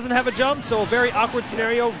B, doesn't have a jump, so a very awkward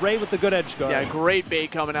scenario. Ray with the good edge guard. Yeah, great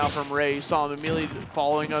bait coming out from Ray. You saw him immediately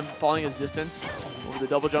following his distance. Over the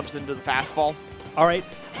double jumps into the fast fall. All right,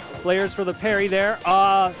 flares for the parry there.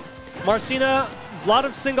 Marcina, a lot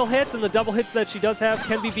of single hits, and the double hits that she does have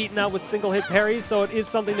can be beaten out with single hit parries, so it is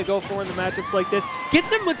something to go for in the matchups like this.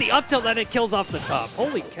 Gets him with the up tilt, and it kills off the top.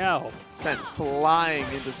 Holy cow. Sent flying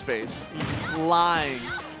into space. Flying.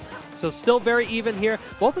 So still very even here.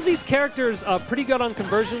 Both of these characters pretty good on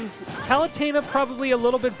conversions. Palutena probably a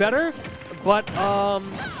little bit better, but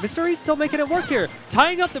Mr. E's still making it work here.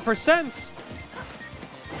 Tying up the percents.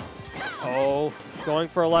 Oh, going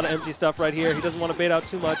for a lot of empty stuff right here. He doesn't want to bait out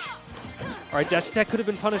too much. All right, dash attack could have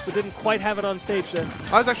been punished, but didn't quite have it on stage then.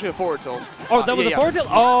 That was actually a forward tilt. Oh, that was a forward tilt?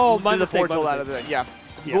 Oh, my mistake. Forward tilt out of it, yeah.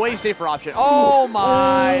 Yes. Way safer option. Oh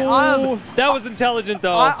my! That was intelligent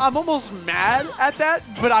though. I'm almost mad at that,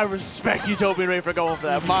 but I respect Utopian Ray for going for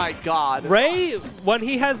that. My God. Ray, when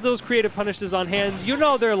he has those creative punishes on hand,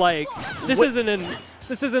 they're like, this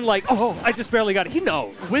isn't like, oh, I just barely got it. He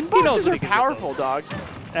knows. Wind boxes are powerful, dog.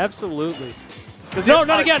 Absolutely. No,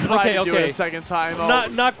 not again. Okay. Do it a second time. Oh.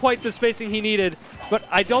 Not quite the spacing he needed. But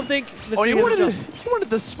I don't think Mr. He wanted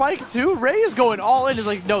the spike too. Ray is going all in. He's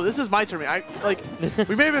like, no, this is my tournament.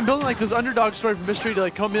 We may have been building like this underdog story for Mystery to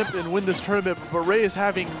like come up and win this tournament, but Ray is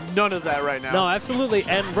having none of that right now. No, absolutely.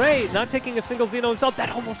 And Ray not taking a single Xeno himself,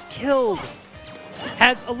 that almost killed.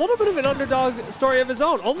 Has a little bit of an underdog story of his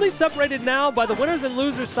own. Only separated now by the winners and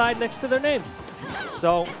losers side next to their name.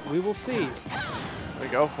 So we will see. There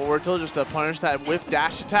we go, forward tilt just to punish that whiff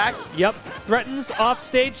dash attack. Yep, threatens off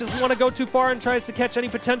stage, doesn't want to go too far and tries to catch any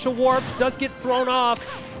potential warps, does get thrown off.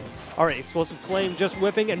 All right, Explosive Flame just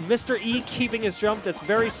whiffing, and Mr. E keeping his jump. That's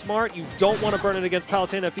very smart. You don't want to burn it against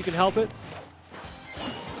Palutena if you can help it.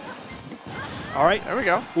 All right. There we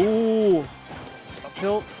go. Ooh. Up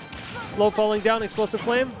tilt. Slow falling down, Explosive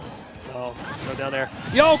Flame. Oh, go down there.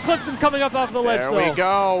 Yo, clips him coming up off the ledge, though. There we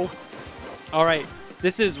go. All right.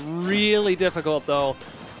 This is really difficult, though.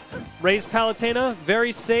 Raise Palutena,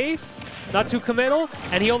 very safe, not too committal,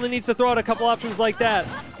 and he only needs to throw out a couple options like that.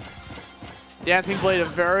 Dancing Blade, a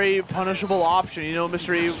very punishable option. You know,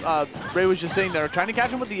 Mystery, Ray was just saying there, trying to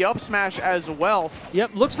catch him with the up smash as well.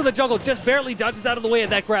 Yep, looks for the juggle, just barely dodges out of the way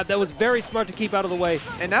of that grab. That was very smart to keep out of the way.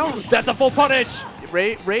 And now that's a full punish.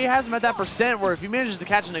 Ray has him at that percent where if he manages to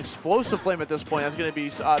catch an Explosive Flame at this point, that's going to be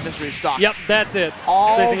Mystery's stock. Yep, that's it.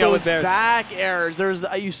 All Facing those back airs.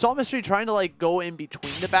 You saw Mystery trying to like go in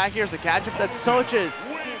between the back airs to catch him. That's such a...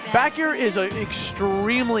 Back air is an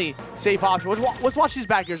extremely safe option. Let's watch these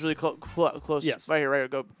back airs really close. Yes. Right here, right here.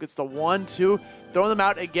 Go. It's the 1, 2, throwing them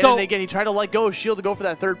out again and again. He tried to let go of shield to go for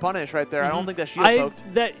that third punish right there. I don't think that shield poked.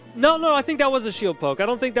 No, I think that was a shield poke. I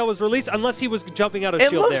don't think that was released unless he was jumping out of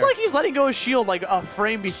shield there. It looks like he's letting go of shield like a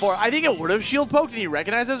frame before. I think it would have shield poked and he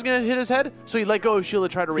recognized it was going to hit his head, so he let go of shield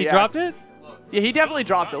to try to react. He dropped it? Yeah, he definitely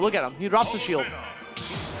dropped it. Look at him. He drops the shield.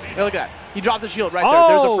 Yeah, look at that. He dropped the shield right there.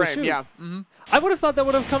 There's a frame. Shoot. Yeah. I would have thought that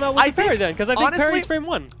would have come out with the parry then, because I think parry's frame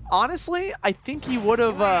 1. Honestly, I think he would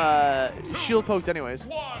have shield poked anyways.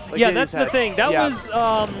 Like yeah, that's the thing. That was,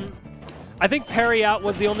 I think parry out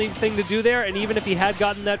was the only thing to do there, and even if he had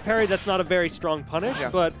gotten that parry, that's not a very strong punish,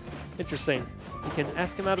 but interesting. You can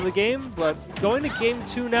ask him out of the game, but going to game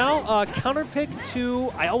 2 now, counter pick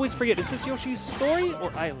to, I always forget, is this Yoshi's Story or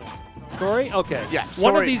Island? Story? Okay. Yeah,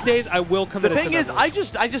 Story. One of these days, I will commit. The thing is, I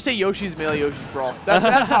just say Yoshi's Melee, Yoshi's Brawl.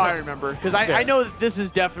 That's how I remember, because I know that this is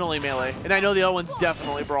definitely Melee, and I know the other one's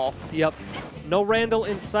definitely Brawl. Yep. No Randall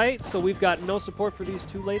in sight, so we've got no support for these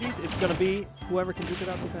two ladies. It's going to be whoever can duke it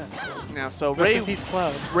out the best. Now, so Rest in peace,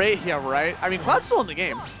 Cloud. Yeah, right. I mean, Cloud's still in the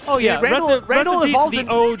game. Oh yeah, Randall evolved the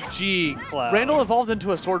OG Cloud. Randall evolved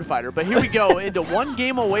into a sword fighter, but here we go into one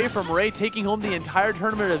game away from Ray taking home the entire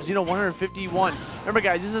tournament of Xeno151. Remember,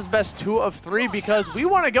 guys, this is best 2 of 3 because we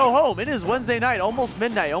want to go home. It is Wednesday night, almost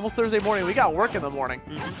midnight, almost Thursday morning. We got work in the morning.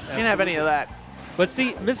 Can't have any of that. But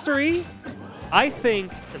see, Mr. E, I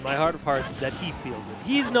think, in my heart of hearts, that he feels it.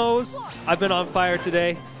 He knows I've been on fire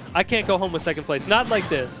today. I can't go home with second place. Not like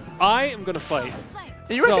this. I am going to fight.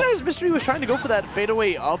 And you recognize Mystery was trying to go for that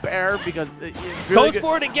fadeaway up air because it really goes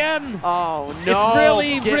for it again. Oh no! It's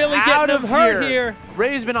really getting him hurt here.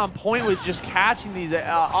 Ray's been on point with just catching these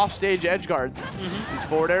offstage edge guards, these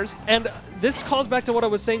forward airs. And this calls back to what I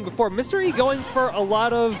was saying before. Mystery going for a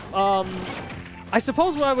lot of. I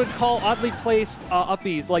suppose what I would call oddly placed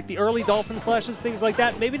uppies, like the early dolphin slashes, things like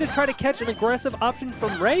that, maybe to try to catch an aggressive option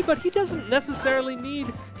from Ray, but he doesn't necessarily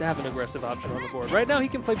need to have an aggressive option on the board. Right now he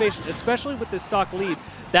can play patient, especially with this stock lead.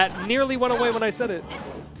 That nearly went away when I said it.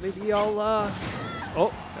 Maybe I'll,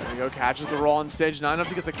 oh. There we go, catches the roll on stage. Not enough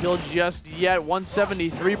to get the kill just yet,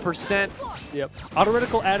 173%. Yep.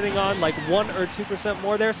 Autoritical adding on like 1 or 2%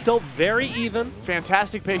 more there. Still very even.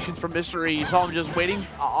 Fantastic patience from Mystery. You saw him just waiting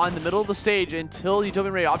on the middle of the stage until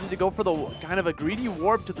Utopian Ray opted to go for the kind of a greedy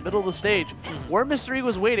warp to the middle of the stage, where Mystery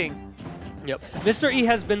was waiting. Yep. Mr. E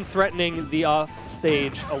has been threatening the off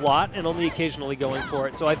stage a lot and only occasionally going for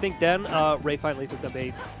it. So I think then Ray finally took the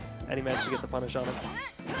bait and he managed to get the punish on him.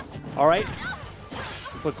 All right.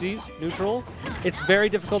 Footsies, neutral. It's very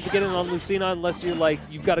difficult to get in on Lucina unless you're like,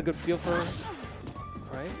 you've got a good feel for her.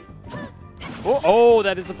 Right? Oh,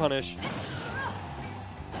 that is a punish.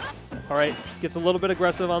 All right, gets a little bit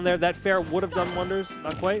aggressive on there. That fair would have done wonders,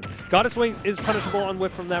 not quite. Goddess Wings is punishable on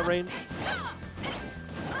whiff from that range.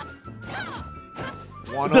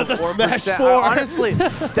 The smash 4. Honestly,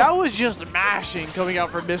 that was just mashing coming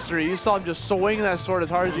out from Mystery. You saw him just swing that sword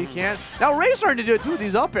as hard as he can. Now Ray's starting to do it too with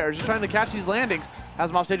these up airs, just trying to catch these landings. Has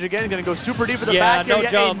him off stage again, going to go super deep in the back here.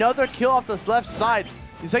 Another kill off this left side.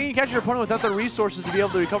 The second you catch your opponent without the resources to be able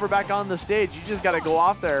to recover back on the stage, you just got to go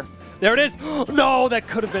off there. There it is. No, that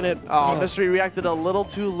could have been it. Oh, Mystery reacted a little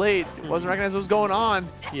too late. Wasn't recognizing what was going on.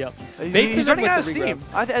 Yep. He's running out of steam.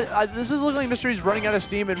 This is looking like Mystery's running out of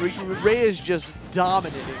steam, and Ray is just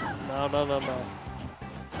dominating. No.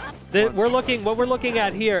 What we're looking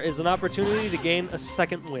at here is an opportunity to gain a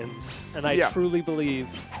second wind, and I truly believe.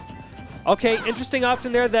 Okay, interesting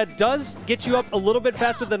option there. That does get you up a little bit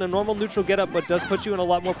faster than a normal neutral get-up, but does put you in a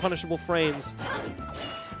lot more punishable frames.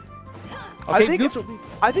 Okay,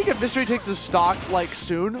 I think if Mystery takes his stock like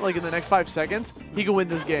soon, like in the next 5 seconds, he can win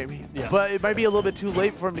this game. Yes. But it might be a little bit too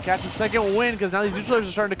late for him to catch the second win because now these neutralers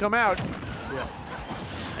are starting to come out. Yeah.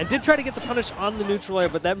 And did try to get the punish on the neutral air,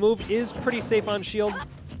 but that move is pretty safe on shield.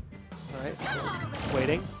 All right.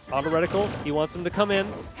 Waiting. Auto reticle. He wants him to come in.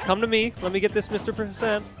 Come to me. Let me get this Mr.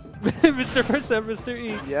 Percent. Mr. Percent, Mr.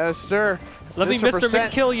 E. Yes, sir. Let me Mr.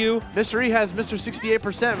 McKill you. Mr. E has Mr.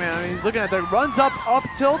 68%, man. I mean, he's looking at that. Runs up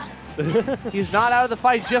tilt. He's not out of the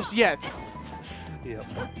fight just yet. Yep.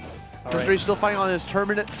 Mr. E's still fighting on his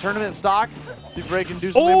tournament stock. See if Ray can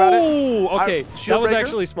do something about it. Oh, okay. That was breaker.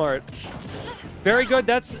 actually smart. Very good.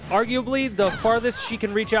 That's arguably the farthest she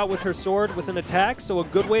can reach out with her sword with an attack, so a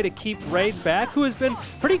good way to keep Ray back, who has been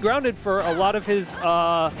pretty grounded for a lot of his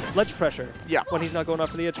ledge pressure when he's not going off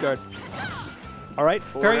for the edge guard. All right,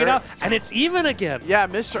 fairing it out, and it's even again. Yeah,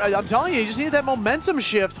 I'm telling you, you just need that momentum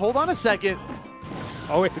shift. Hold on a second.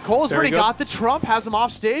 Oh, wait. Cole's already got the trump, has him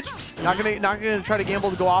off stage. Not gonna try to gamble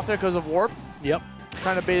to go off there because of warp. Yep.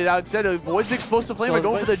 Trying to bait it out instead. Avoids the explosive flame by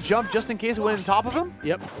going for the jump just in case it went on top of him.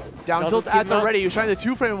 Yep. Down tilt at the ready. He was trying to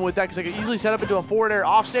two-frame him with that because I could easily set up into a forward air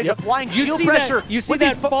off stage, applying shield pressure. You see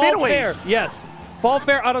that fall fair. Yes. Fall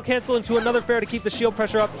fair auto-cancel into another fair to keep the shield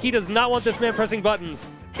pressure up. He does not want this man pressing buttons.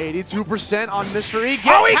 82% on Mr. E.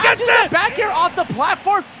 He gets it! Back air off the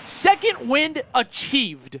platform. Second wind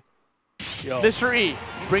achieved. Mr. E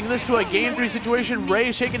bringing this to a game 3 situation. Ray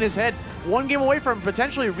is shaking his head. One game away from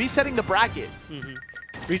potentially resetting the bracket.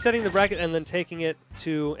 Resetting the bracket and then taking it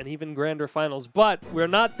to an even grander finals. But we're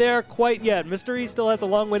not there quite yet. Mr. E still has a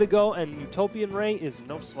long way to go, and Utopian Ray is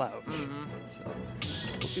no slouch. So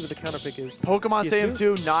we'll see what the counter pick is. Pokemon Stadium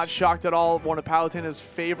 2, not shocked at all. One of Palutena's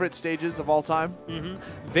favorite stages of all time.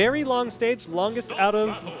 Very long stage, longest out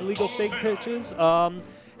of legal stage pitches.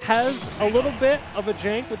 Has a little bit of a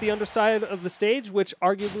jank with the underside of the stage, which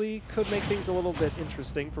arguably could make things a little bit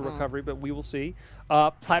interesting for recovery, but we will see.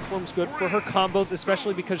 Platform's good for her combos,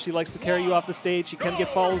 especially because she likes to carry you off the stage. She can get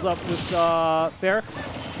follows up with fair.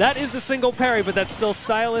 That is a single parry, but that's still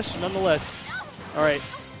stylish nonetheless. All right.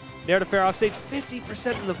 Nair to fair off stage,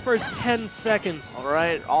 50% in the first 10 seconds. All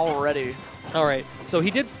right, already. All right, so he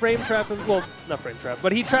did frame trap him. Well, not frame trap,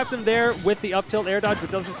 but he trapped him there with the up tilt air dodge, but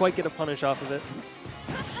doesn't quite get a punish off of it.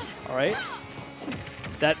 All right.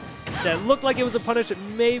 That looked like it was a punish.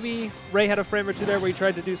 Maybe Ray had a frame or two there where he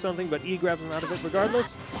tried to do something, but E grabbed him out of it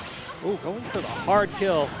regardless. Ooh, going for the hard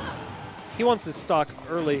kill. He wants his stock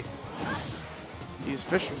early. He's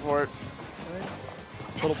fishing for it. Right.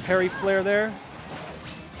 Little parry flare there.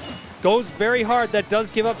 Goes very hard. That does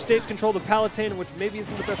give up stage control to Palutena, which maybe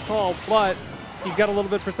isn't the best call, but he's got a little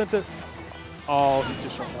bit percent to... Oh, he's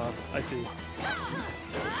just showing off. I see.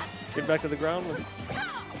 Get back to the ground with...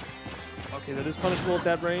 Okay, that is punishable at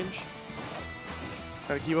that range.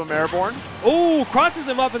 Gotta keep him airborne. Oh, crosses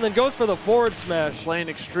him up and then goes for the forward smash. Playing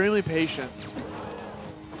extremely patient.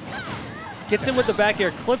 Gets him with the back air,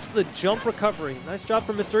 clips the jump recovery. Nice job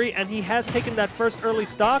from Mr. E, and he has taken that first early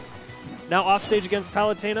stock. Now off stage against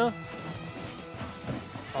Palutena.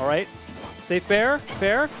 All right, safe bear,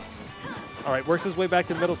 fair. All right, works his way back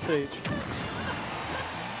to middle stage.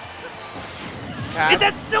 And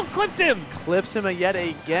that still clipped him! Clips him yet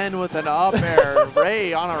again with an up air.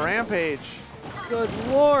 Ray on a rampage. Good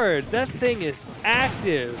lord, that thing is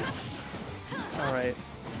active. All right.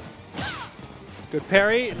 Good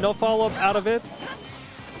parry, no follow-up out of it.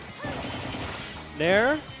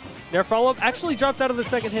 Nair follow-up, actually drops out of the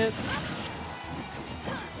second hit.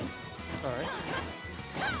 All right.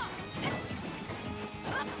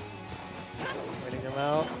 Waiting him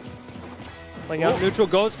out. Playing out neutral,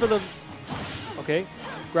 goes for the... Okay,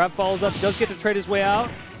 grab follows up, does get to trade his way out.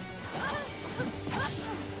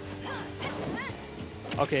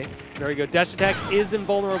 Okay, very good. Dash attack is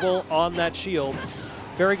invulnerable on that shield.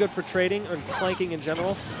 Very good for trading and flanking in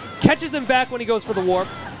general. Catches him back when he goes for the warp.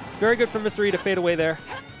 Very good for Mr. E to fade away there.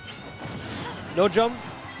 No jump.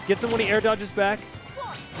 Gets him when he air dodges back.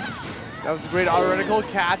 That was a great auto reticle.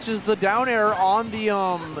 Catches the down air on the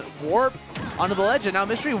warp onto the ledge, and now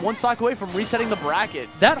Mr. E one stock away from resetting the bracket.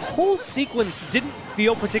 That whole sequence didn't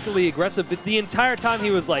feel particularly aggressive, but the entire time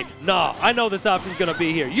he was like, nah, I know this option's going to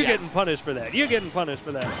be here. You're getting punished for that. You're getting punished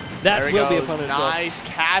for that. That will be a punish. Nice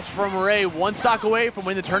catch from Ray. One stock away from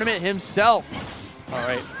winning the tournament himself. All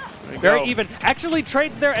right. Very even. Actually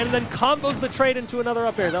trades there and then combos the trade into another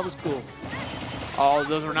up air. That was cool. Oh,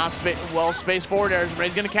 those were not well spaced forward airs.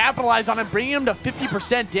 Ray's going to capitalize on it, bringing him to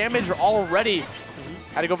 50% damage already.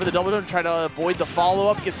 Had to go for the double jump, try to avoid the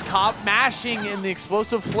follow-up. Gets caught mashing in the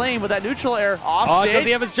explosive flame with that neutral air off stage. Does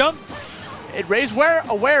he have his jump? Ray's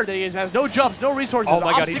aware that he has no jumps, no resources. Oh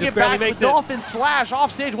my God, he just barely makes it. Dolphin slash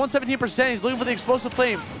off stage, 117%. He's looking for the explosive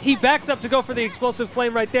flame. He backs up to go for the explosive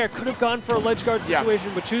flame right there. Could have gone for a ledge guard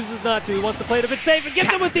situation, but chooses not to. He wants to play it a bit safe and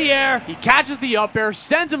gets him with the air. He catches the up air,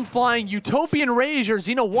 sends him flying. Utopian Rage, your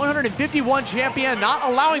Xeno151 champion, not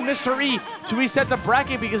allowing Mr. E to reset the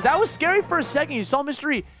bracket because that was scary for a second. You saw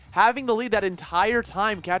Mr. E having the lead that entire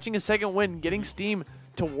time, catching a second win, getting steam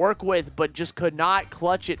to work with, but just could not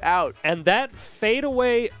clutch it out. And that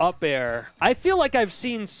fadeaway up air, I feel like I've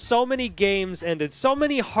seen so many games ended, so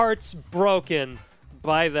many hearts broken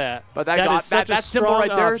by that. But that symbol right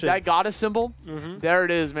there, option. that goddess symbol, there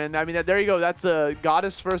it is, man. I mean, there you go. That's a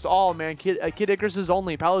goddess first all, man. Kid Icarus's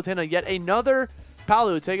only. Palutena, yet another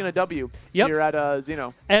Palu taking a W here at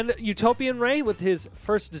Xeno. And Utopian Ray with his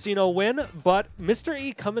first Xeno win, but Mr.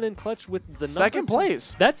 E coming in clutch with the second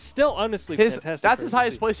place. That's still honestly fantastic. That's his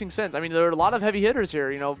highest placing since. I mean, there were a lot of heavy hitters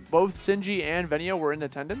here. You know, both Sinji and Venio were in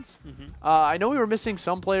attendance. I know we were missing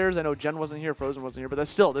some players. I know Jen wasn't here, Frozen wasn't here, but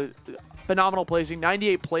that's still phenomenal placing.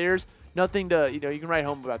 98 players. Nothing to, you know, you can write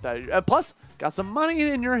home about that. Plus, got some money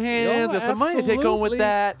in your hands. Got some money to take home with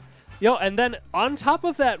that. Yo, and then on top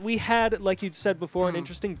of that, we had, like you said before, an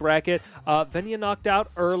interesting bracket. Venya knocked out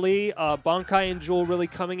early. Bonkai and Jewel really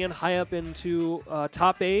coming in high up into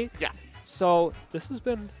top 8. Yeah. So this has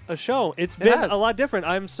been a show. It's been a lot different.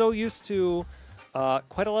 I'm so used to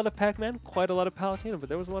quite a lot of Pac-Man, quite a lot of Palutena, but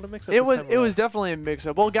there was a lot of mix-up. It was definitely a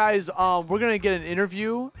mix-up. Well, guys, we're going to get an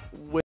interview with